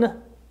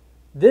son,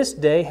 this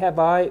day have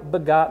I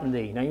begotten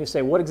thee. Now you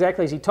say, what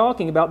exactly is he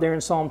talking about there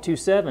in Psalm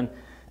 2:7?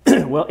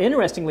 Well,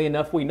 interestingly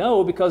enough, we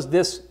know because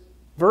this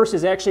verse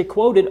is actually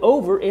quoted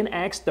over in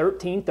Acts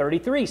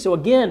 13:33. So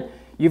again,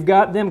 you've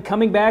got them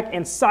coming back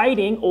and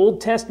citing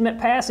Old Testament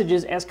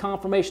passages as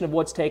confirmation of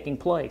what's taking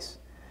place.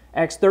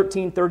 Acts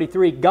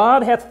 13:33,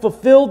 God hath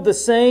fulfilled the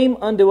same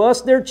unto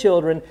us their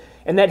children,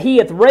 and that he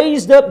hath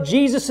raised up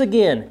Jesus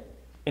again.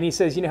 And he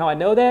says, you know how I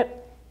know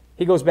that?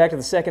 He goes back to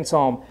the second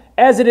psalm.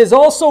 As it is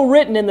also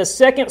written in the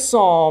second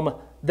psalm,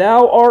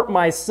 thou art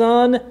my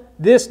son,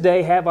 this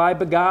day have I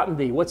begotten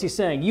thee. What's he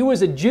saying? You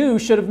as a Jew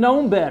should have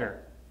known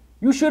better.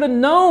 You should have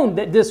known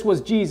that this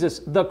was Jesus,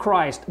 the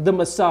Christ, the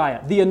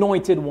Messiah, the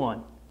anointed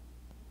one.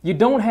 You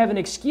don't have an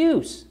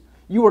excuse.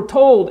 You were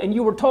told, and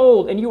you were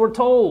told, and you were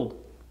told.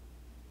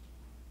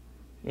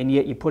 And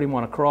yet you put him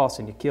on a cross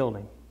and you killed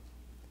him.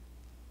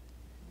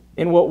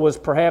 In what was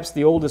perhaps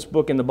the oldest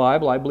book in the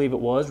Bible, I believe it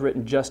was,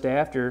 written just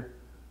after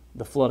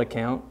the flood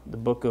account, the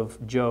book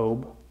of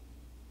Job.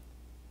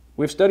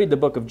 We've studied the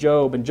book of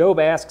Job, and Job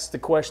asks the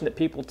question that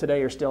people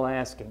today are still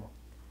asking.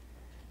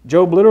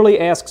 Job literally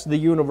asks the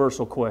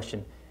universal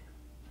question.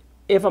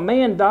 If a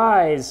man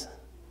dies,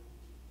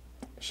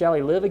 shall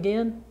he live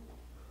again?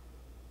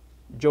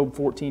 Job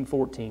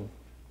 14:14.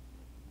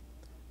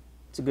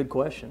 It's a good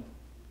question.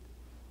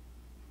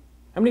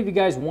 How many of you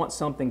guys want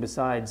something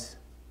besides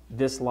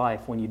this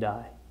life when you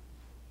die?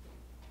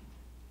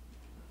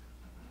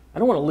 I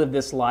don't want to live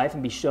this life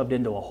and be shoved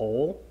into a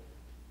hole,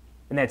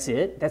 and that's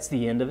it. That's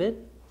the end of it.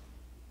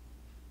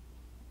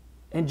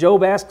 And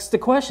Job asks the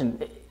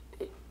question,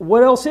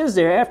 what else is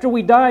there? After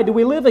we die, do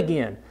we live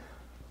again?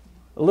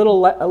 A little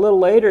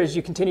later, as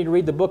you continue to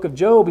read the book of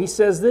Job, he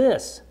says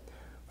this,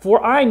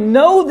 for I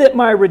know that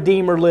my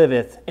Redeemer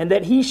liveth, and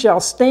that he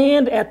shall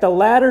stand at the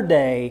latter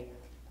day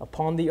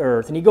upon the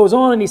earth. And he goes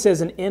on and he says,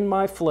 and in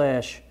my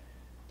flesh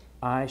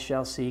I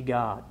shall see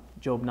God.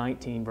 Job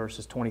 19,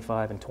 verses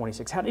 25 and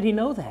 26. How did he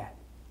know that?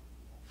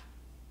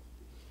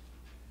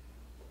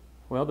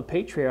 Well, the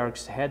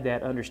patriarchs had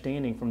that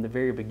understanding from the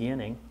very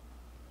beginning.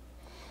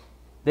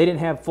 They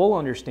didn't have full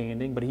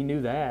understanding, but he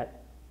knew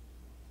that.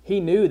 He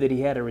knew that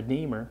he had a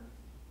Redeemer.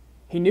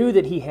 He knew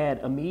that he had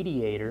a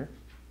mediator.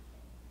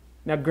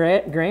 Now,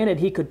 granted,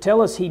 he could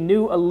tell us he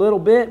knew a little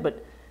bit,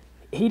 but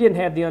he didn't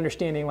have the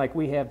understanding like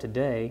we have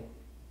today.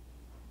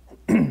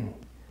 I'm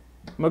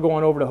going to go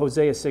on over to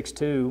Hosea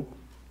 6:2.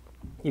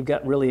 you've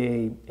got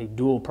really a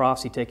dual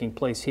prophecy taking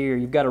place here.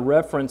 You've got a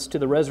reference to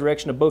the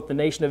resurrection of both the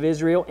nation of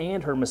Israel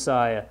and her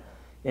Messiah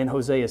in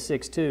Hosea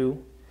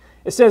 6:2.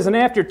 It says, "And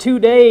after 2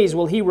 days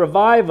will he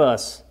revive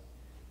us.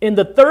 In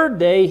the third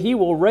day he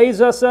will raise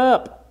us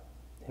up,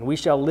 and we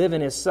shall live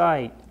in his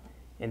sight."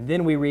 And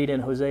then we read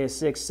in Hosea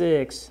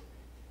 6:6,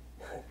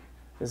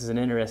 this is an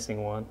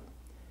interesting one.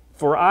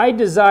 "For I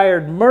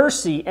desired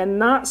mercy and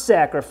not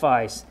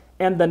sacrifice,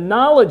 and the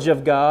knowledge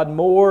of God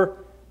more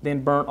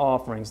than burnt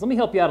offerings." Let me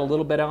help you out a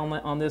little bit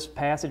on this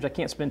passage. I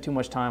can't spend too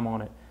much time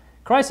on it.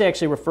 Christ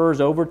actually refers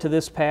over to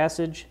this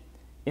passage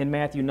in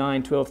Matthew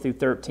 9:12 through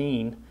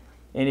 13.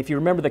 And if you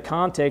remember the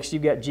context,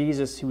 you've got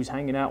Jesus who's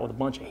hanging out with a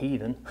bunch of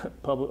heathen,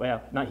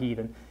 not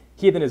heathen,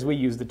 heathen as we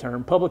use the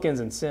term, publicans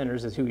and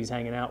sinners is who he's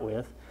hanging out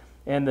with.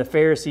 And the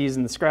Pharisees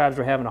and the scribes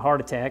were having a heart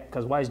attack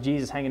because why is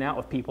Jesus hanging out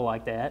with people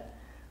like that?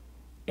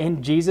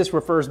 And Jesus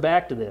refers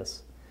back to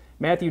this.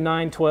 Matthew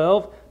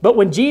 9:12, "But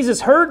when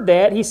Jesus heard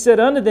that, he said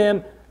unto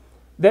them,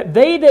 that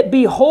they that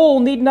be whole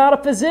need not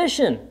a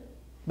physician,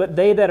 but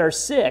they that are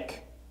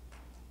sick."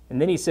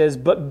 And then he says,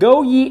 "But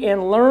go ye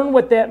and learn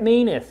what that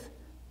meaneth.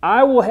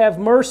 I will have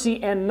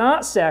mercy and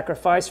not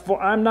sacrifice,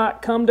 for I'm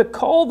not come to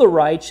call the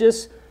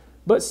righteous,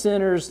 but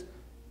sinners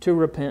to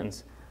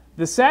repentance."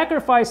 The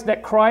sacrifice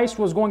that Christ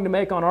was going to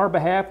make on our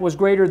behalf was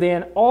greater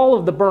than all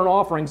of the burnt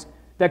offerings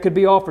that could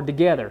be offered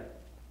together.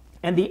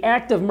 And the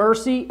act of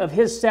mercy of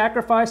his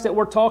sacrifice that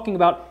we're talking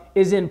about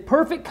is in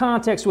perfect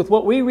context with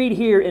what we read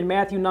here in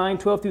Matthew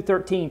 9:12 through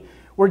 13,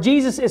 where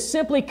Jesus is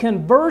simply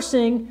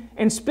conversing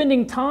and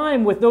spending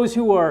time with those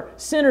who are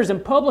sinners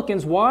and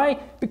publicans. Why?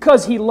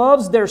 Because he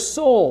loves their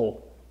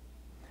soul.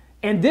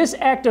 And this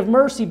act of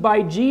mercy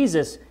by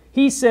Jesus,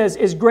 he says,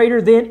 is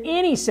greater than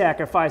any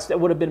sacrifice that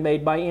would have been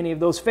made by any of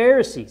those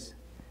Pharisees.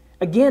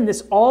 Again,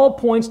 this all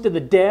points to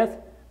the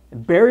death,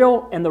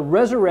 burial, and the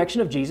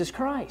resurrection of Jesus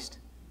Christ.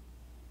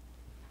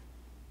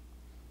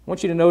 I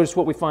want you to notice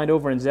what we find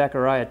over in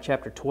Zechariah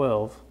chapter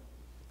 12.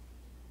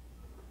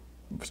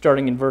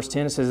 Starting in verse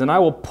 10, it says, "And I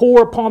will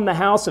pour upon the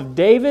house of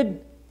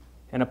David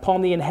and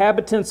upon the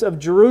inhabitants of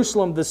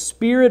Jerusalem the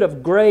spirit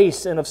of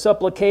grace and of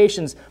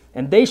supplications,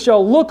 and they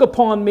shall look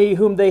upon me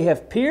whom they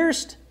have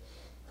pierced."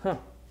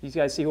 You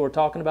guys see who we're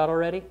talking about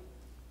already?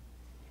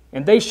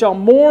 "And they shall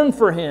mourn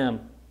for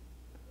him."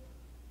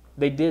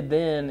 They did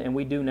then, and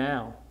we do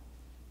now.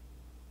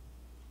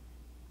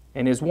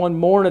 "And as one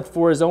mourneth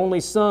for his only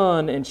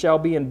son, and shall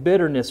be in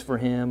bitterness for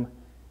him,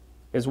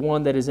 as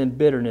one that is in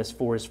bitterness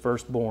for his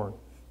firstborn."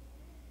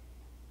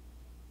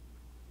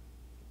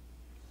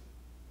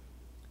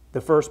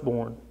 The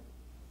firstborn.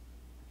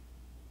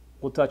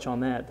 We'll touch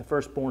on that. The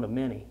firstborn of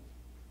many.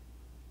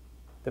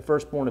 The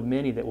firstborn of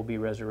many that will be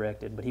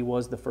resurrected. But he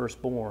was the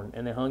firstborn,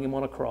 and they hung him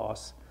on a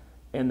cross,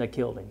 and they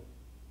killed him.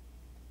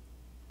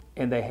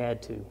 And they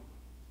had to.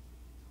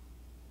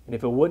 And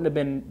if it wouldn't have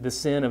been the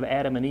sin of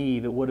Adam and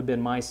Eve, it would have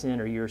been my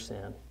sin or your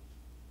sin.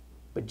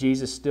 But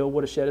Jesus still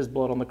would have shed his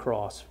blood on the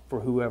cross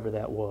for whoever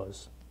that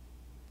was.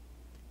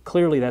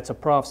 Clearly, that's a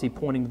prophecy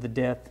pointing to the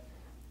death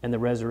and the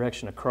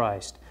resurrection of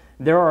Christ.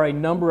 There are a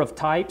number of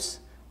types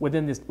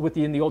within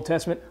the Old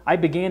Testament. I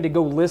began to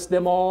go list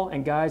them all,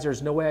 and guys,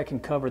 there's no way I can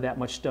cover that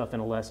much stuff in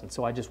a lesson,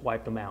 so I just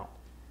wiped them out.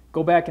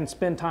 Go back and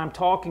spend time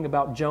talking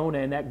about Jonah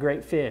and that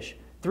great fish.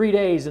 3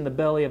 days in the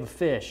belly of a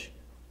fish.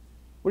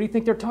 What do you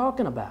think they're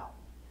talking about?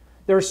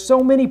 There are so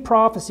many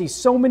prophecies,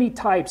 so many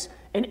types,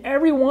 and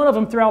every one of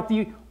them throughout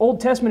the Old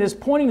Testament is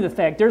pointing to the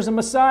fact there's a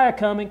Messiah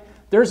coming,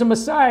 there's a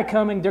Messiah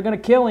coming, they're going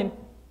to kill him.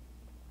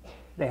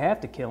 They have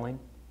to kill him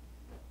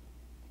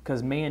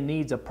because man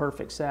needs a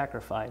perfect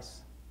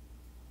sacrifice.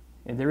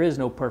 And there is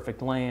no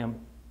perfect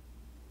lamb,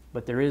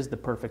 but there is the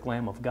perfect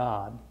Lamb of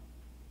God,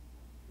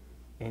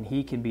 and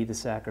he can be the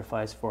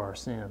sacrifice for our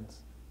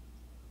sins.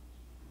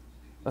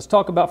 Let's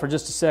talk about for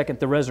just a second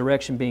the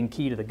resurrection being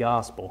key to the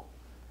gospel.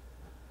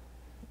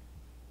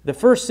 The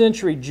first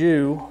century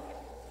Jew,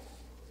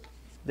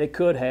 they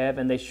could have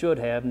and they should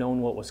have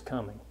known what was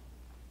coming.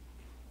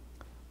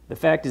 The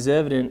fact is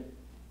evident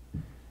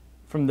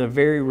from the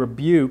very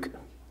rebuke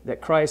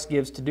that Christ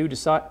gives to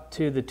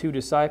the two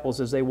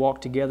disciples as they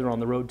walk together on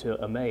the road to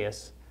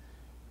Emmaus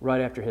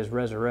right after his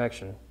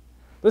resurrection.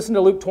 Listen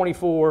to Luke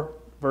 24,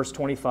 verse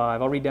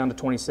 25. I'll read down to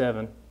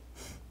 27.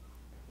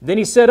 "Then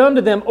he said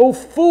unto them, O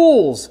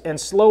fools, and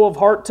slow of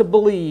heart to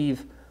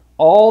believe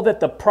all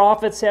that the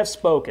prophets have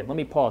spoken." Let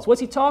me pause.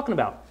 What's he talking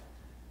about?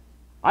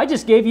 I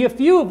just gave you a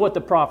few of what the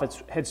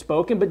prophets had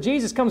spoken, but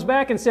Jesus comes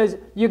back and says,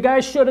 you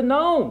guys should have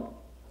known.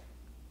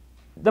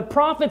 The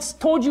prophets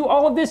told you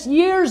all of this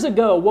years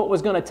ago what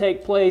was going to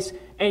take place,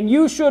 and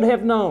you should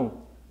have known.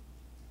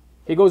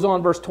 He goes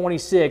on, verse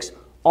 26,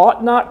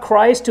 "Ought not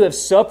Christ to have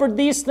suffered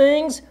these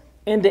things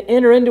and to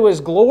enter into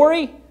his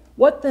glory?"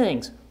 What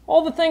things?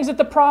 All the things that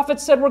the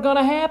prophets said were going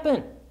to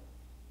happen.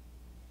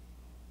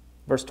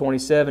 Verse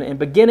 27, "And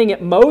beginning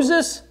at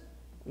Moses,"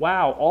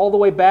 wow, all the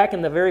way back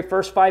in the very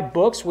first 5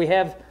 books, we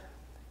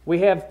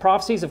have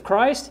prophecies of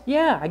Christ.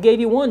 Yeah, I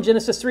gave you one,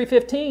 Genesis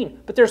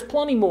 3:15, but there's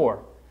plenty more.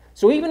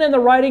 So even in the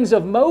writings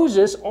of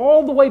Moses,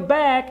 all the way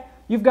back,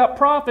 you've got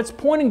prophets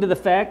pointing to the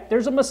fact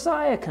there's a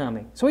Messiah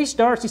coming. So he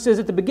says,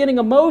 at the beginning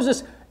of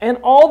Moses and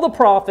all the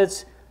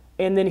prophets,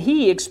 and then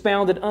he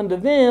expounded unto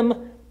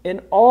them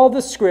in all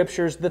the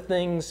Scriptures the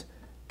things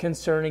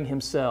concerning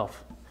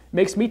himself.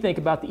 Makes me think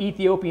about the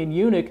Ethiopian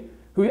eunuch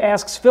who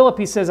asks Philip,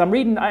 he says, I'm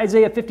reading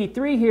Isaiah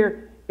 53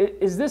 here,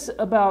 is this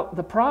about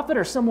the prophet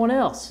or someone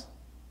else?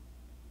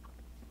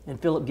 And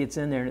Philip gets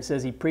in there and it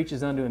says he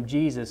preaches unto him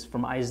Jesus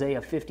from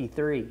Isaiah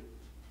 53.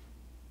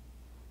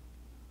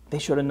 They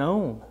should have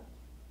known.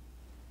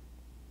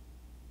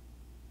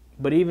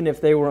 But even if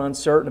they were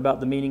uncertain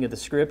about the meaning of the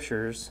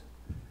Scriptures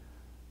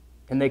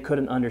and they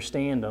couldn't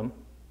understand them,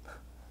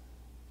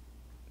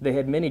 they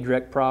had many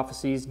direct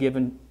prophecies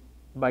given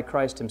by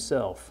Christ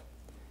himself.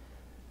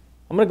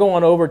 I'm going to go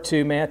on over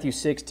to Matthew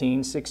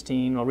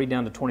 16. I'll read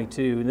down to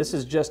 22. And this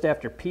is just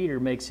after Peter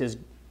makes his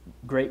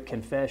great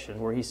confession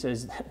where he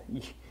says,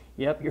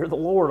 yep, you're the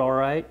Lord, all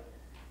right.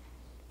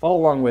 Follow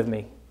along with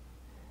me.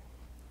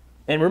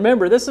 And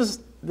remember, this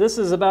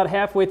is about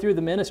halfway through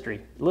the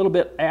ministry, a little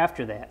bit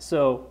after that.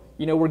 So,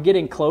 we're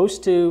getting close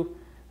to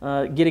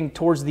getting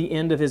towards the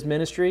end of his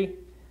ministry.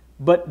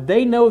 But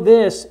they know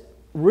this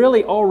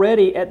really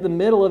already at the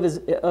middle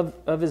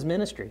of his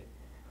ministry.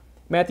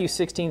 Matthew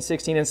 16.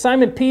 And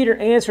Simon Peter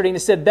answered him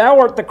and said, Thou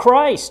art the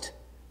Christ,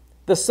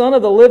 the Son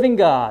of the living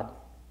God.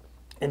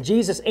 And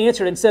Jesus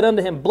answered and said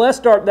unto him,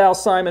 Blessed art thou,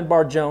 Simon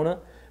Bar-Jonah,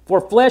 for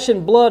flesh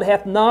and blood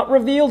hath not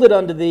revealed it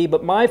unto thee,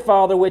 but my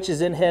Father which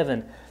is in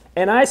heaven.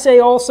 And I say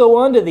also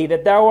unto thee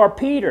that thou art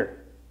Peter,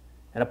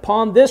 and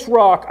upon this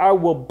rock I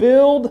will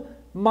build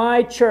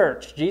my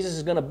church. Jesus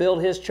is going to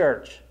build his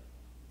church.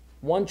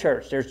 One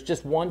church. There's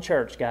just one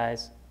church,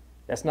 guys.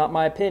 That's not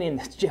my opinion.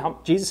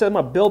 Jesus said, I'm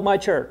going to build my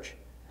church.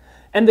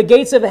 And the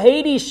gates of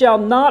Hades shall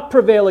not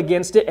prevail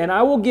against it, and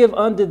I will give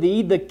unto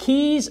thee the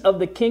keys of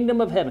the kingdom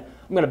of heaven.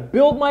 I'm going to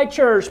build my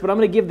church, but I'm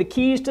going to give the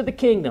keys to the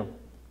kingdom.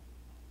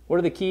 What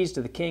are the keys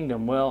to the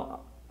kingdom?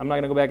 Well, I'm not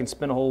going to go back and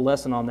spend a whole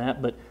lesson on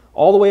that, but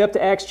all the way up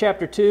to Acts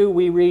chapter 2,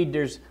 we read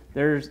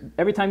there's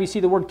every time you see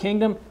the word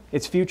kingdom,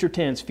 it's future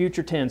tense,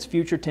 future tense,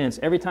 future tense.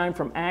 Every time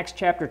from Acts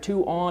chapter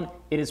 2 on,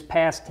 it is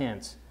past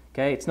tense.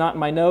 Okay, it's not in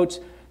my notes.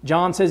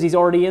 John says he's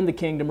already in the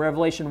kingdom,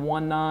 Revelation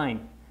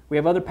 1:9. We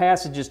have other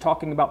passages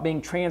talking about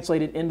being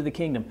translated into the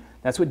kingdom.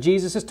 That's what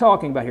Jesus is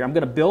talking about here. I'm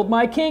going to build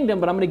my kingdom,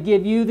 but I'm going to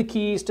give you the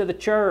keys to the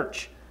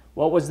church.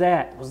 What was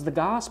that? It was the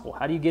gospel.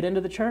 How do you get into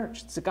the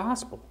church? It's the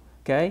gospel.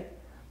 Okay?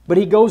 But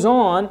he goes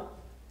on,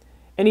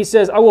 and he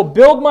says, I will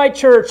build my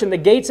church, and the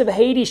gates of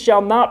Hades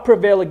shall not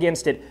prevail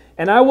against it.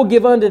 And I will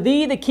give unto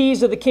thee the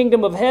keys of the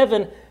kingdom of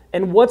heaven,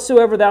 and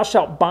whatsoever thou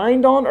shalt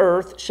bind on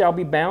earth shall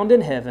be bound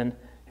in heaven,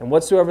 and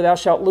whatsoever thou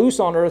shalt loose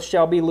on earth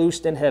shall be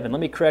loosed in heaven.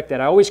 Let me correct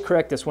that. I always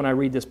correct this when I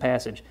read this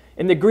passage.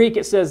 In the Greek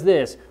it says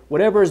this,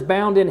 whatever is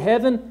bound in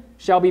heaven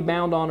shall be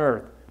bound on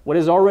earth. What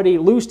is already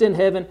loosed in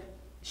heaven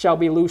shall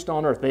be loosed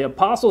on earth. The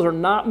apostles are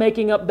not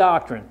making up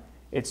doctrine.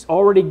 It's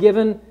already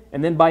given,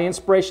 and then by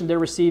inspiration they're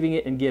receiving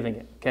it and giving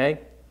it.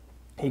 Okay?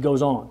 He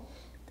goes on.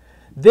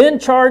 Then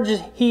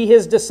charged he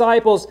his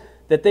disciples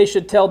that they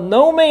should tell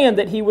no man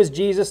that he was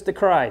Jesus the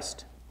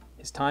Christ.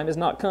 His time has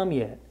not come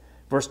yet.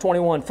 Verse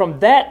 21, From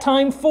that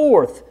time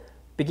forth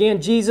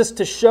began Jesus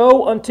to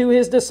show unto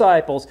his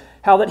disciples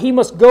how that he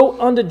must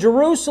go unto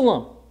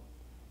Jerusalem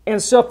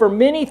and suffer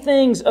many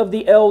things of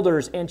the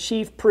elders and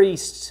chief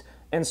priests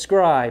and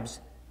scribes,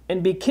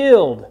 and be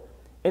killed,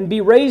 and be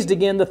raised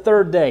again the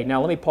third day.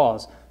 Now let me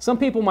pause. Some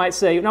people might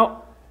say,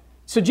 no,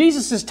 so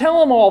Jesus is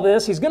telling them all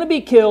this. He's going to be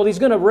killed. He's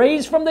going to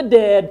raise from the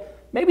dead.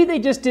 Maybe they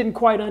just didn't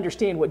quite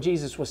understand what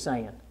Jesus was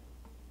saying.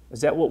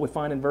 Is that what we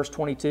find in verse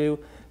 22?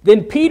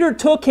 Then Peter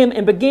took him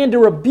and began to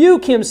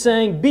rebuke him,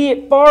 saying, Be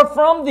it far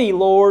from thee,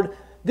 Lord,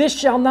 this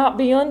shall not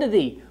be unto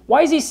thee.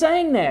 Why is he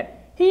saying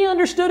that? He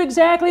understood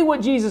exactly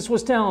what Jesus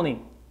was telling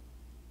him.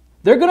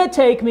 They're going to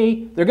take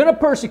me, they're going to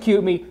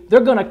persecute me, they're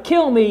going to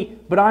kill me,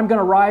 but I'm going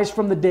to rise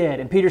from the dead.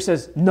 And Peter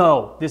says,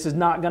 no, this is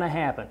not going to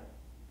happen.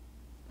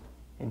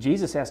 And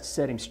Jesus has to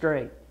set him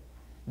straight.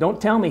 Don't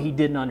tell me he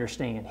didn't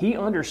understand. He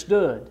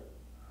understood,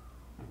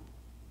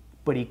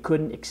 but he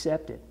couldn't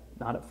accept it,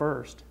 not at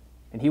first.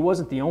 And he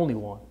wasn't the only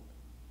one.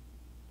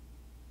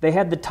 They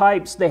had the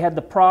types, they had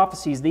the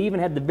prophecies, they even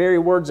had the very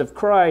words of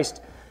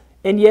Christ,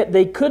 and yet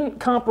they couldn't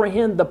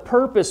comprehend the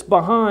purpose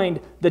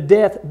behind the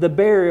death, the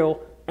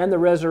burial, and the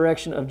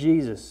resurrection of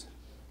Jesus.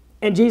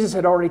 And Jesus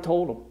had already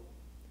told them.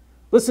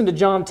 Listen to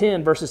John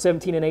 10, verses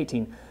 17 and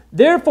 18.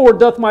 Therefore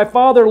doth my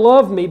Father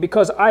love me,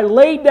 because I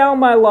laid down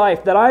my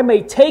life, that I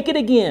may take it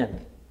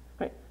again.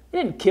 Right? He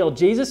didn't kill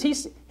Jesus.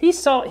 He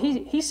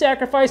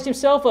sacrificed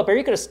himself up there.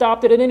 He could have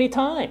stopped it at any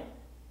time.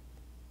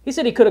 He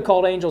said he could have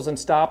called angels and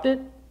stopped it.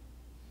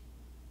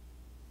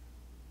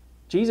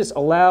 Jesus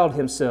allowed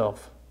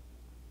himself.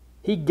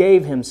 He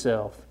gave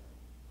himself.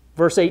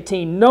 Verse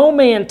 18, No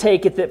man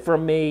taketh it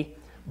from me,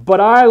 but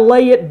I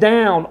lay it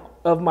down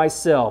of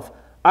myself.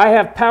 I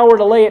have power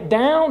to lay it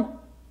down,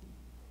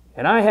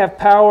 and I have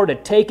power to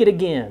take it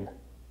again.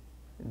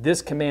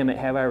 This commandment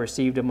have I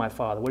received of my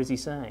Father. What is he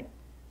saying?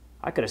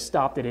 I could have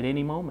stopped it at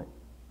any moment.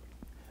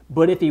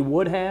 But if he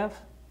would have,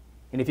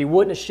 And if He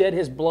wouldn't have shed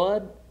His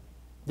blood,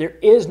 there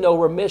is no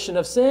remission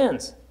of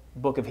sins.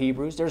 Book of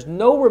Hebrews. There's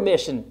no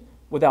remission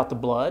without the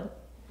blood.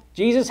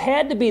 Jesus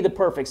had to be the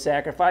perfect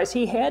sacrifice.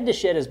 He had to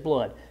shed His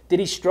blood. Did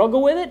He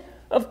struggle with it?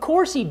 Of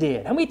course He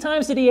did. How many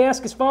times did He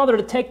ask His Father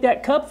to take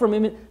that cup from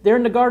Him there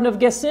in the Garden of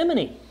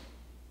Gethsemane?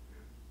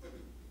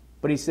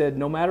 But He said,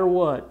 no matter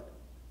what,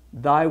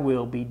 Thy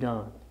will be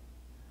done.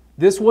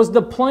 This was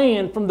the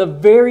plan from the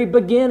very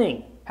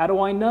beginning. How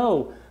do I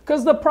know?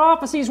 Because the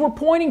prophecies were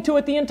pointing to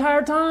it the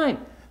entire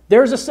time.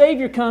 There's a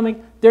Savior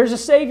coming. There's a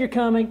Savior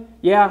coming.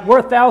 Yeah, we're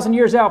 1,000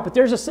 years out, but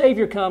there's a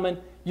Savior coming.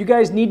 You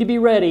guys need to be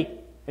ready.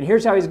 And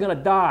here's how He's going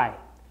to die.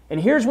 And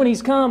here's when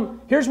He's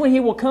come. Here's when He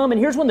will come. And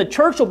here's when the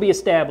church will be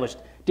established.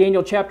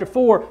 Daniel chapter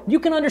 4. You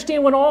can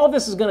understand when all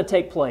this is going to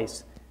take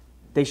place.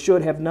 They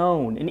should have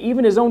known. And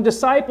even His own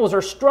disciples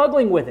are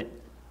struggling with it.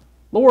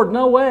 Lord,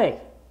 no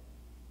way.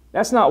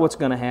 That's not what's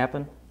going to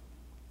happen.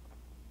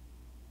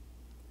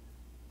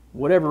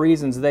 Whatever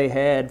reasons they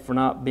had for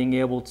not being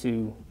able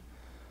to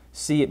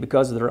see it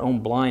because of their own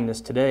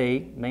blindness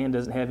today, man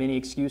doesn't have any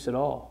excuse at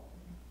all.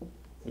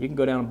 You can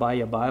go down and buy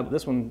you a Bible.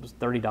 This one was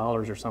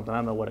 $30 or something. I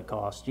don't know what it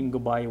costs. You can go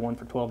buy you one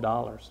for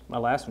 $12. My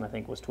last one, I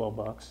think, was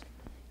 $12.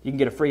 You can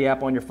get a free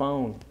app on your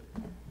phone,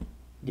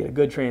 get a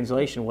good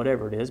translation,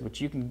 whatever it is,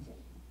 but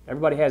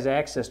everybody has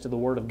access to the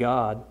Word of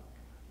God.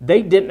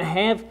 They didn't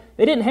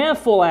have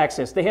full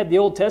access. They had the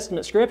Old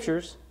Testament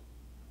Scriptures.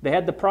 They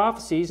had the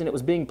prophecies, and it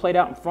was being played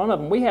out in front of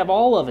them. We have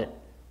all of it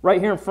right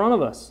here in front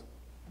of us.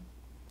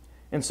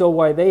 And so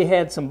while they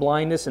had some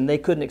blindness and they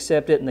couldn't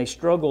accept it and they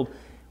struggled,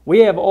 we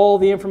have all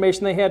the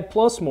information they had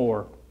plus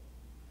more.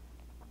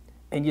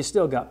 And you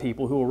still got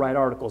people who will write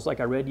articles like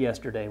I read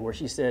yesterday where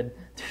she said,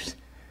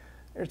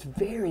 there's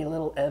very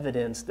little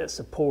evidence that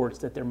supports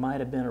that there might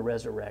have been a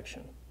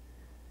resurrection.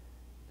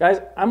 Guys,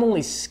 I'm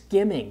only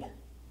skimming.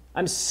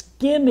 I'm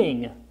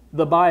skimming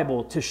the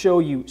Bible to show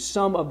you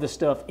some of the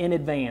stuff in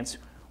advance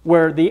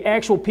where the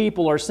actual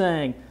people are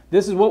saying,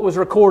 this is what was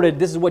recorded,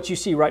 this is what you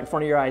see right in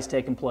front of your eyes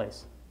taking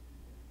place.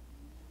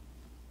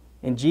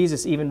 And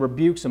Jesus even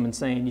rebukes them and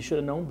saying, you should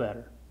have known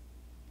better.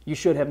 You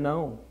should have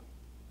known.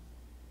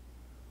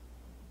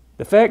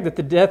 The fact that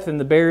the death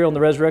and the burial and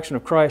the resurrection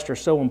of Christ are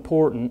so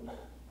important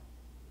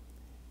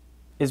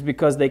is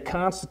because they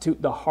constitute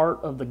the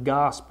heart of the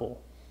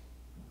gospel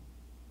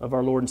of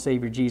our Lord and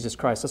Savior Jesus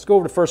Christ. Let's go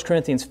over to 1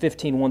 Corinthians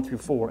 15, 1 through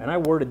 4. And I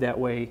worded that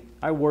way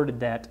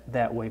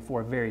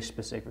for a very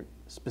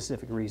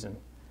specific reason.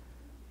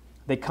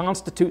 They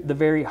constitute the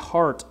very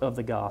heart of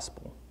the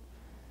gospel.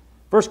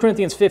 1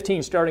 Corinthians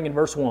 15, starting in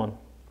verse 1.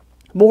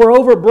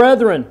 Moreover,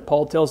 brethren,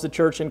 Paul tells the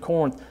church in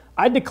Corinth,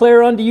 I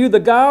declare unto you the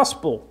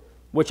gospel,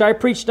 which I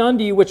preached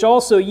unto you, which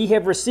also ye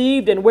have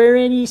received, and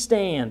wherein ye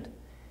stand,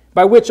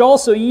 by which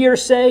also ye are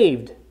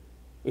saved.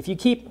 If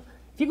you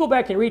go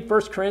back and read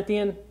 1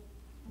 Corinthians,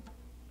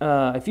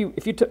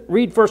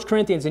 read 1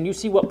 Corinthians and you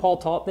see what Paul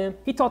taught them,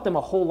 he taught them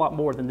a whole lot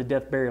more than the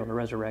death, burial, and the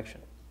resurrection.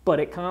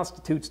 But it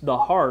constitutes the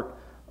heart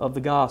of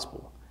the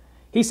gospel.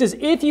 He says,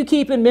 if you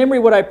keep in memory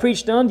what I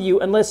preached unto you,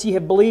 unless ye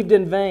have believed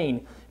in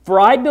vain. For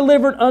I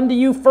delivered unto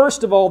you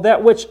first of all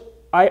that which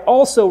I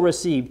also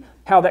received,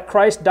 how that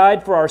Christ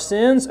died for our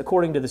sins,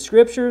 according to the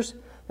Scriptures,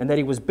 and that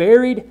He was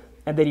buried,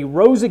 and that He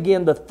rose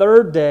again the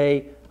third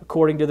day,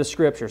 according to the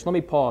Scriptures. Let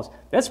me pause.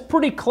 That's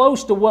pretty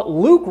close to what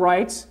Luke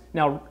writes.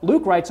 Now,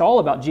 Luke writes all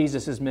about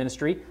Jesus'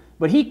 ministry,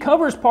 but he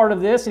covers part of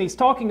this, and he's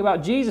talking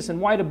about Jesus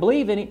and why to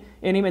believe in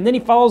Him, and then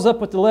he follows up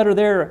with the letter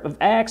there of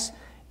Acts,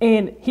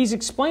 and he's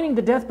explaining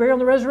the death, burial,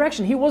 and the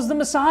resurrection. He was the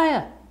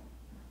Messiah.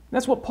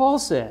 That's what Paul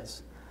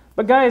says.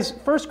 But guys,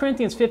 1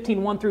 Corinthians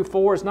 15, 1 through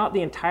 4 is not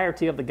the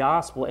entirety of the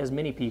gospel, as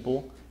many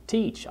people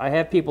teach. I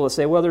have people that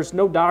say, well, there's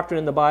no doctrine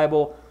in the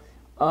Bible.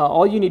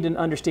 All you need to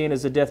understand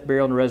is the death,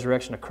 burial, and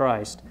resurrection of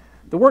Christ.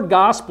 The word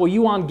gospel,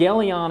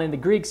 euangelion, in the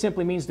Greek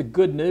simply means the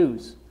good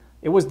news.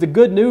 It was the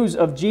good news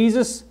of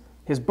Jesus,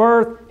 His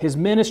birth, His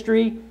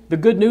ministry, the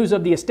good news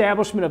of the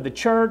establishment of the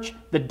church,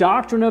 the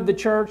doctrine of the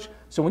church.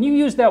 So when you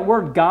use that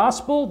word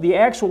gospel, the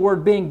actual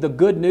word being the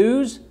good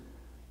news,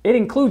 it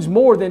includes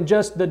more than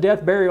just the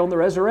death, burial, and the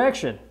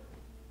resurrection.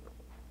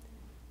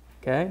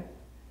 Okay?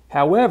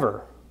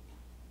 However,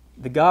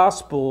 the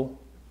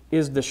gospel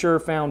is the sure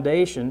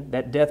foundation,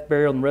 that death,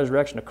 burial, and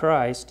resurrection of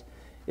Christ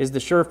is the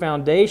sure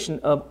foundation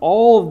of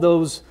all of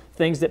those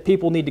things that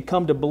people need to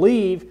come to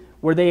believe,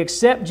 where they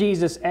accept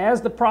Jesus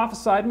as the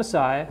prophesied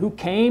Messiah who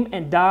came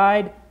and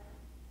died,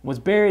 was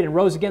buried, and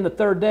rose again the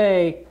third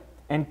day,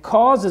 and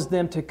causes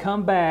them to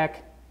come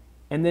back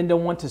and then to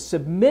want to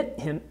submit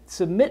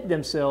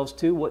themselves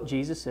to what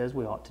Jesus says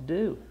we ought to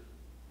do.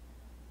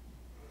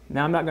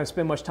 Now, I'm not going to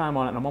spend much time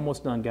on it, and I'm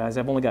almost done, guys.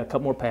 I've only got a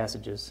couple more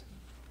passages.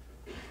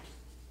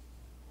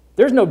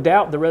 There's no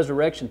doubt the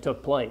resurrection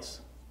took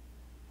place.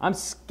 I'm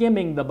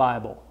skimming the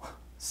Bible.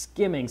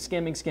 Skimming.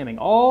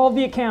 All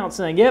the accounts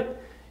saying,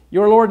 yep,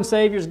 your Lord and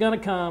Savior is going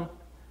to come,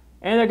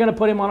 and they're going to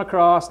put Him on a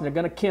cross, and they're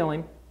going to kill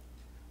Him,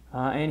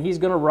 and He's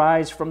going to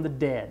rise from the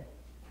dead.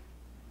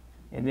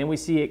 And then we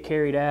see it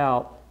carried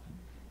out.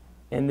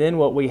 And then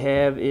what we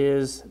have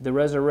is the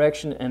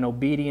resurrection and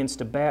obedience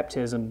to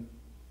baptism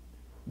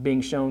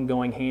being shown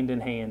going hand in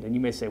hand. And you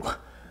may say,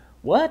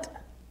 what?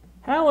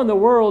 How in the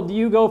world do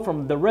you go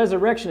from the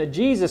resurrection of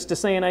Jesus to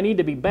saying I need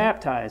to be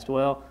baptized?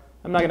 Well,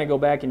 I'm not going to go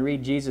back and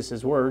read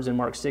Jesus' words in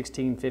Mark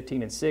 16,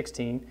 15, and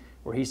 16,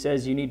 where he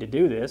says you need to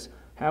do this.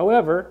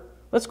 However,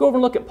 let's go over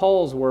and look at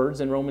Paul's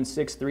words in Romans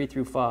 6, 3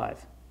 through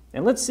 5.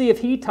 And let's see if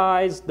he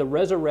ties the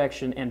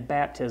resurrection and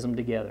baptism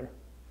together.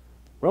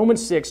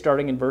 Romans 6,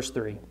 starting in verse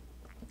 3.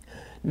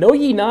 Know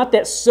ye not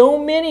that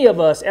so many of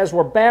us as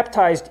were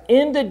baptized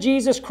into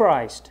Jesus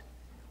Christ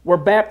were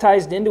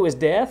baptized into his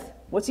death?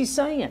 What's he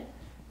saying?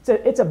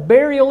 It's a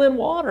burial in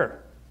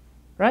water,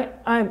 right?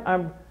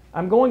 I'm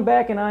going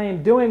back and I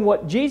am doing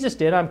what Jesus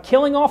did. I'm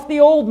killing off the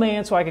old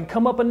man so I can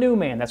come up a new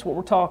man. That's what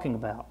we're talking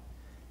about.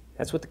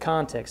 That's what the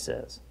context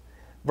says.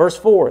 Verse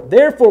 4,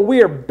 therefore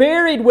we are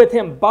buried with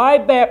him by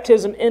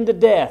baptism into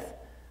death.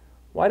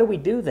 Why do we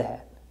do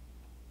that?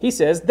 He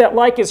says, that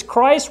like as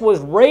Christ was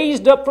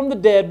raised up from the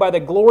dead by the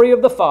glory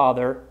of the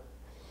Father,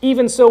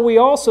 even so we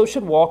also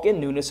should walk in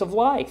newness of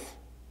life.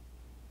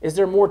 Is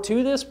there more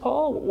to this,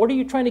 Paul? What are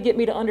you trying to get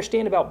me to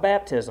understand about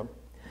baptism?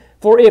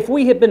 For if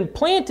we have been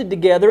planted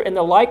together in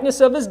the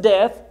likeness of his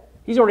death,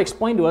 he's already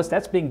explained to us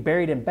that's being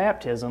buried in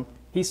baptism.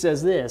 He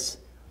says this,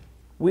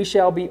 we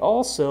shall be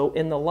also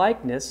in the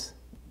likeness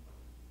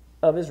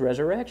of his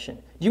resurrection.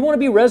 Do you want to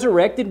be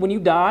resurrected when you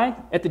die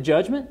at the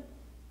judgment?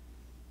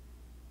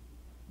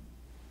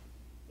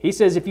 He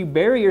says if you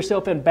bury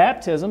yourself in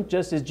baptism,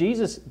 just as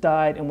Jesus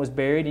died and was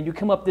buried, and you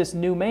come up this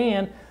new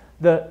man,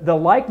 the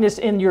likeness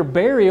in your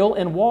burial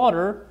in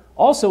water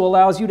also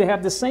allows you to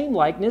have the same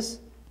likeness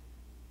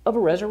of a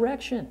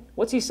resurrection.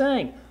 What's he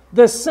saying?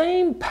 The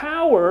same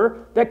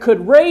power that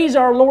could raise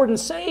our Lord and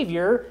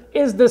Savior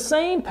is the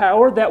same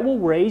power that will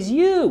raise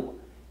you.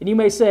 And you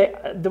may say,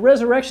 the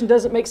resurrection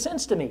doesn't make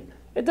sense to me.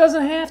 It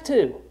doesn't have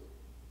to.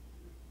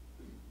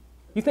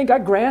 You think I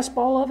grasp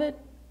all of it?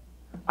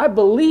 I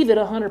believe it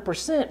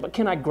 100%, but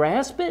can I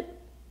grasp it?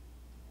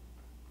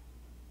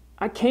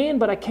 I can,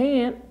 but I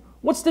can't.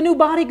 What's the new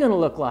body going to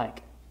look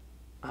like?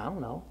 I don't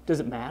know. Does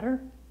it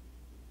matter?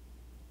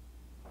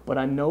 But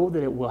I know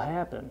that it will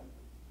happen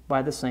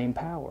by the same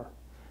power.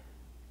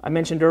 I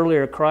mentioned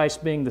earlier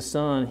Christ being the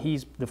Son,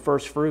 he's the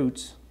first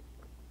fruits.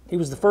 He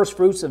was the first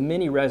fruits of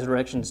many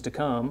resurrections to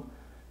come.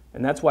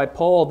 And that's why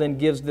Paul then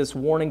gives this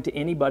warning to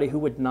anybody who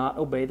would not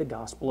obey the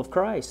gospel of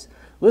Christ.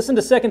 Listen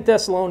to 2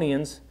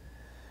 Thessalonians.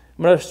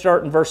 I'm going to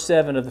start in verse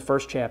 7 of the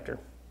first chapter.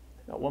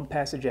 Got one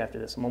passage after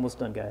this. I'm almost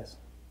done, guys.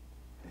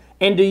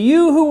 And do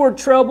you who were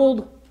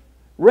troubled,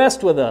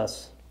 rest with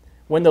us,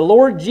 when the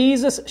Lord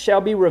Jesus shall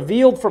be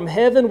revealed from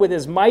heaven with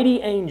his mighty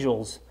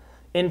angels,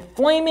 in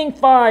flaming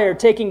fire,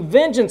 taking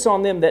vengeance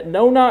on them that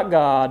know not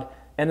God,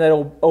 and that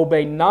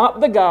obey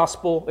not the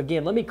gospel.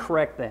 Again, let me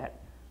correct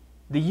that.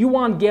 The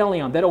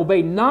euangelion, that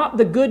obey not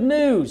the good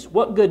news.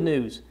 What good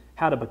news?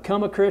 How to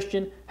become a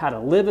Christian, how to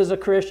live as a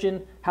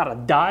Christian, how to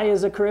die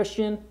as a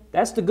Christian.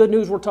 That's the good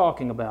news we're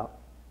talking about.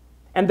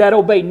 And that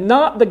obey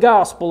not the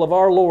gospel of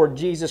our Lord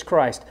Jesus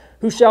Christ,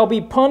 who shall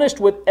be punished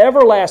with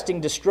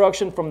everlasting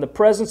destruction from the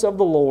presence of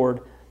the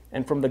Lord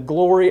and from the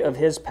glory of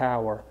his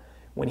power,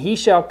 when he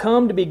shall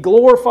come to be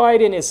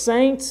glorified in his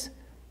saints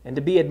and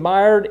to be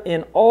admired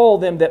in all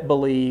them that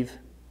believe,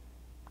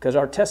 because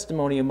our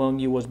testimony among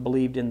you was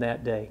believed in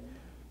that day.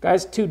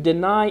 Guys, to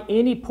deny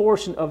any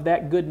portion of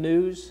that good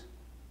news,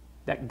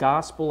 that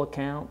gospel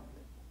account,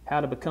 how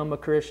to become a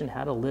Christian,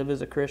 how to live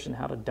as a Christian,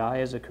 how to die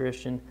as a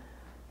Christian,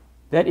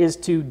 that is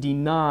to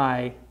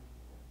deny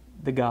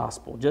the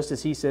gospel, just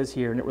as he says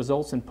here, and it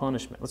results in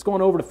punishment. Let's go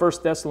on over to 1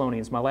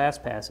 Thessalonians, my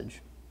last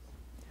passage.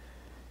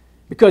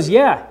 Because,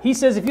 he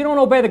says if you don't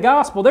obey the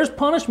gospel, there's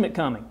punishment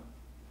coming.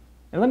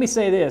 And let me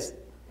say this,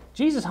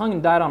 Jesus hung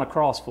and died on a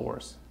cross for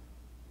us.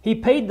 He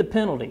paid the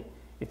penalty.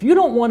 If you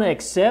don't want to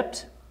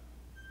accept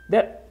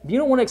that, if you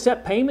don't want to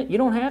accept payment, you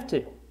don't have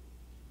to.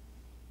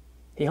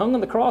 He hung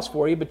on the cross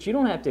for you, but you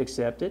don't have to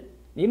accept it.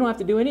 You don't have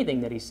to do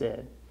anything that he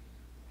said.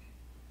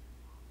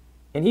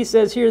 And he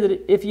says here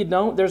that if you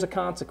don't, there's a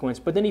consequence.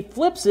 But then he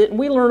flips it, and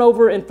we learn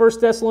over in 1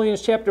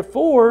 Thessalonians chapter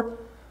 4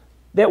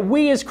 that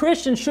we as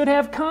Christians should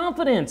have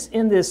confidence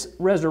in this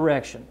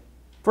resurrection.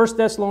 1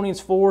 Thessalonians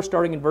 4,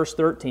 starting in verse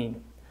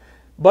 13.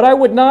 But I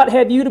would not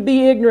have you to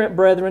be ignorant,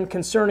 brethren,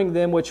 concerning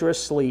them which are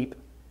asleep,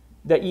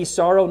 that ye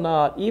sorrow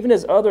not, even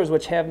as others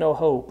which have no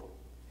hope.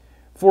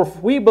 For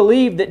if we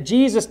believe that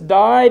Jesus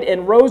died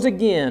and rose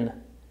again,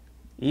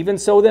 even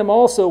so them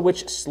also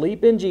which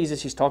sleep in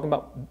Jesus, he's talking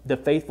about the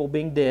faithful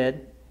being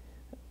dead,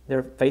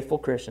 they're faithful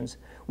Christians,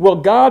 will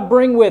God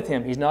bring with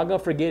him. He's not going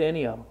to forget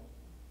any of them.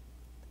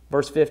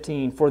 Verse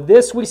 15, for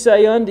this we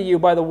say unto you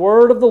by the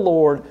word of the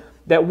Lord,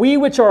 that we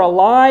which are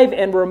alive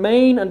and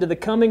remain unto the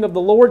coming of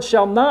the Lord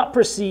shall not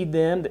precede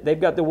them, they've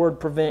got the word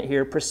prevent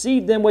here,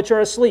 precede them which are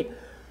asleep.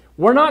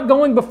 We're not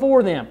going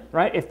before them,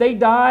 right? If they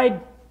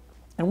died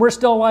and we're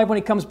still alive when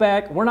he comes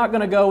back, we're not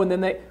going to go and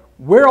then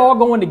we're all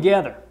going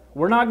together.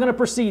 We're not going to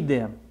precede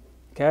them,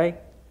 okay?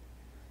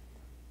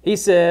 He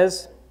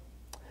says,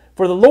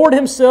 For the Lord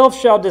himself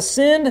shall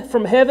descend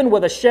from heaven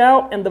with a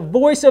shout, and the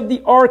voice of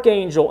the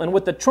archangel, and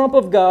with the trump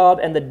of God,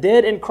 and the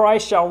dead in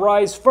Christ shall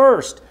rise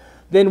first.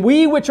 Then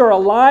we which are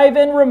alive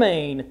and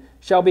remain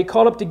shall be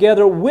caught up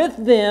together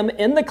with them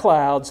in the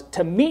clouds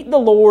to meet the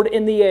Lord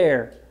in the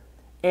air.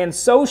 And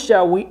so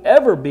shall we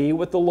ever be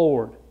with the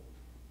Lord.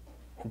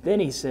 And then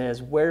he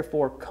says,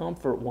 wherefore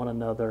comfort one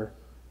another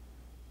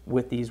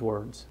with these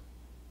words.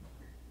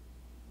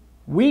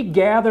 We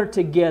gather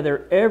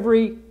together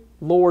every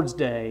Lord's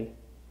Day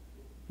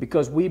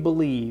because we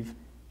believe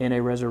in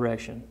a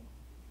resurrection.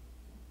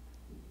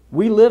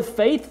 We live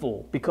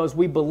faithful because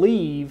we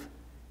believe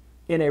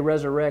in a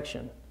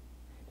resurrection.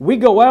 We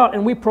go out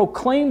and we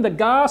proclaim the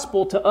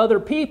gospel to other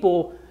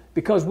people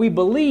because we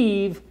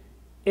believe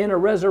in a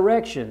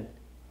resurrection.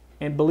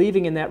 And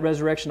believing in that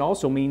resurrection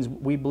also means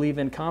we believe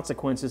in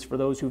consequences for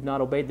those who've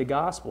not obeyed the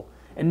gospel.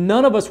 And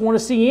none of us want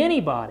to see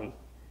anybody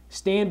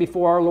stand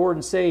before our Lord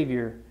and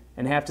Savior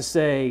and have to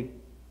say,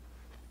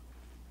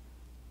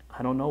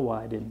 I don't know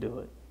why I didn't do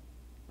it.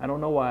 I don't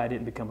know why I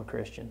didn't become a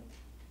Christian.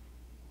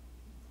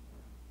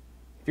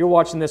 If you're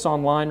watching this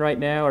online right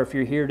now, or if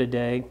you're here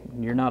today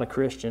and you're not a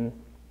Christian,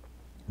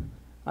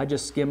 I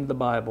just skimmed the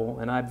Bible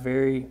and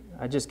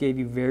I just gave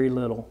you very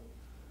little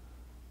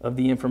of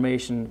the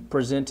information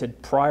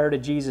presented prior to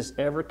Jesus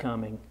ever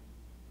coming.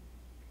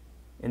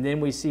 And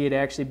then we see it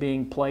actually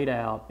being played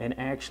out and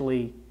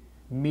actually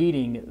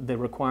meeting the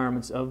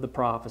requirements of the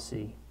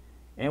prophecy.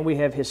 And we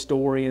have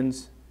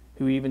historians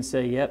who even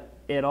say, yep,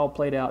 it all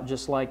played out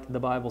just like the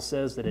Bible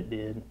says that it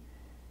did.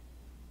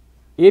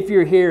 If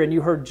you're here and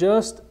you heard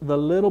just the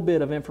little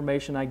bit of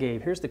information I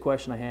gave, here's the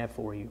question I have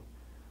for you.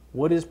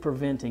 What is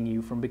preventing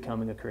you from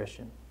becoming a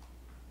Christian?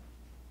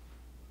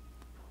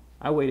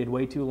 I waited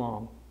way too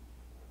long.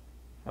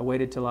 I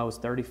waited till I was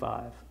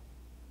 35.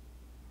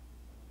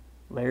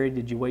 Larry,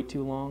 did you wait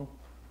too long?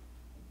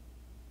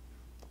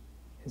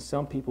 And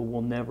some people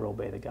will never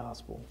obey the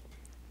gospel.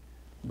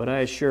 But I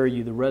assure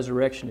you, the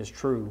resurrection is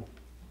true.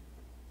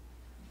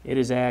 It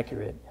is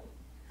accurate.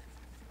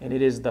 And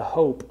it is the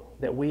hope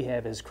that we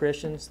have as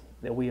Christians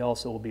that we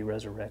also will be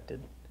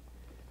resurrected.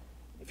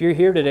 If you're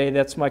here today,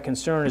 that's my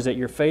concern, is that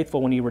you're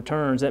faithful when He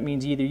returns. That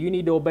means either you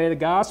need to obey the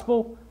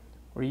gospel,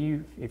 or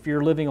if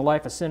you're living a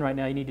life of sin right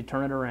now, you need to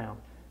turn it around.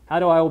 How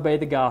do I obey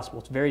the gospel?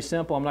 It's very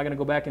simple. I'm not going to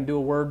go back and do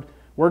a word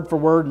for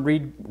word and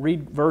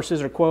read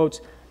verses or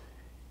quotes.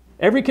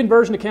 Every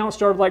conversion account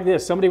started like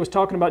this. Somebody was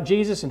talking about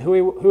Jesus and who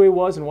he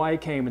was and why He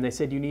came, and they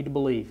said, you need to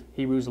believe.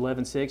 Hebrews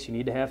 11:6, you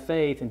need to have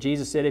faith. And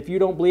Jesus said, if you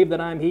don't believe that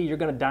I'm He, you're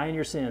going to die in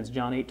your sins,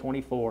 John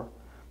 8:24.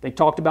 They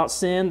talked about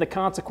sin, the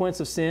consequence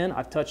of sin.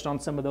 I've touched on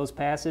some of those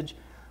passages.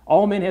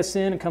 All men have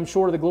sinned and come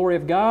short of the glory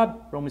of God,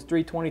 Romans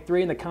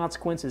 3:23, and the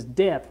consequence is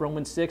death,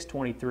 Romans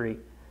 6:23.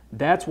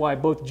 That's why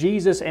both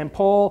Jesus and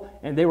Paul,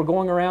 and they were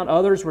going around,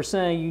 others were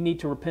saying you need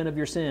to repent of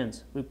your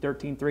sins, Luke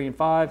 13:3 and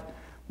 5,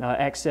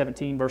 Acts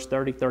 17, verse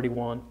 30,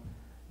 31.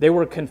 They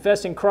were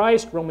confessing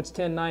Christ, Romans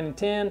 10:9 and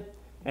 10,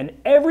 and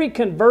every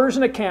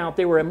conversion account,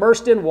 they were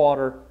immersed in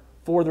water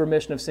for the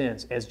remission of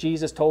sins, as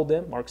Jesus told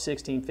them, Mark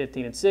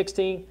 16:15 and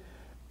 16.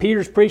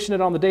 Peter's preaching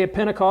it on the day of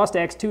Pentecost,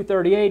 Acts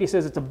 2:38. He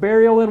says it's a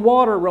burial in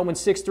water, Romans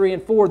 6:3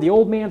 and 4. The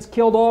old man's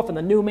killed off and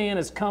the new man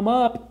has come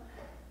up.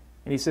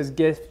 And he says,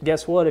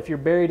 guess what? If you're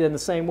buried in the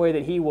same way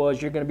that He was,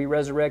 you're going to be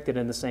resurrected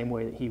in the same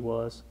way that He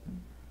was.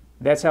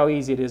 That's how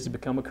easy it is to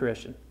become a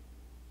Christian.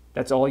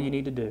 That's all you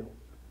need to do.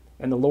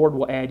 And the Lord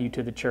will add you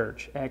to the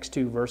church. Acts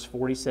 2, verse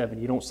 47.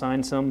 You don't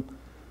sign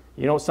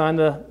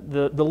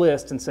the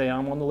list and say,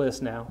 I'm on the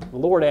list now. The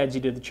Lord adds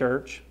you to the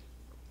church.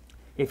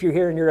 If you're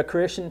here and you're a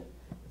Christian,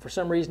 for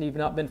some reason you've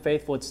not been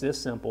faithful, it's this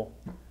simple.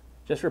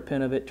 Just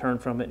repent of it, turn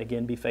from it, and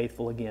again, be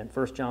faithful again.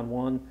 1 John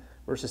 1,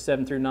 verses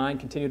 7 through 9,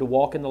 continue to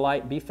walk in the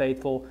light, be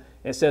faithful.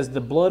 It says the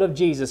blood of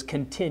Jesus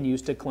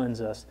continues to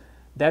cleanse us.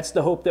 That's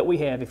the hope that we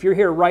have. If you're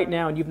here right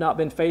now and you've not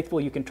been faithful,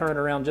 you can turn it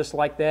around just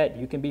like that.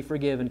 You can be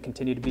forgiven,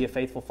 continue to be a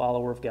faithful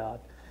follower of God.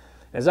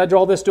 As I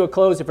draw this to a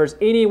close, if there's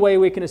any way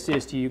we can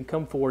assist you, you can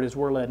come forward as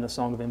we're led in a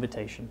song of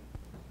invitation.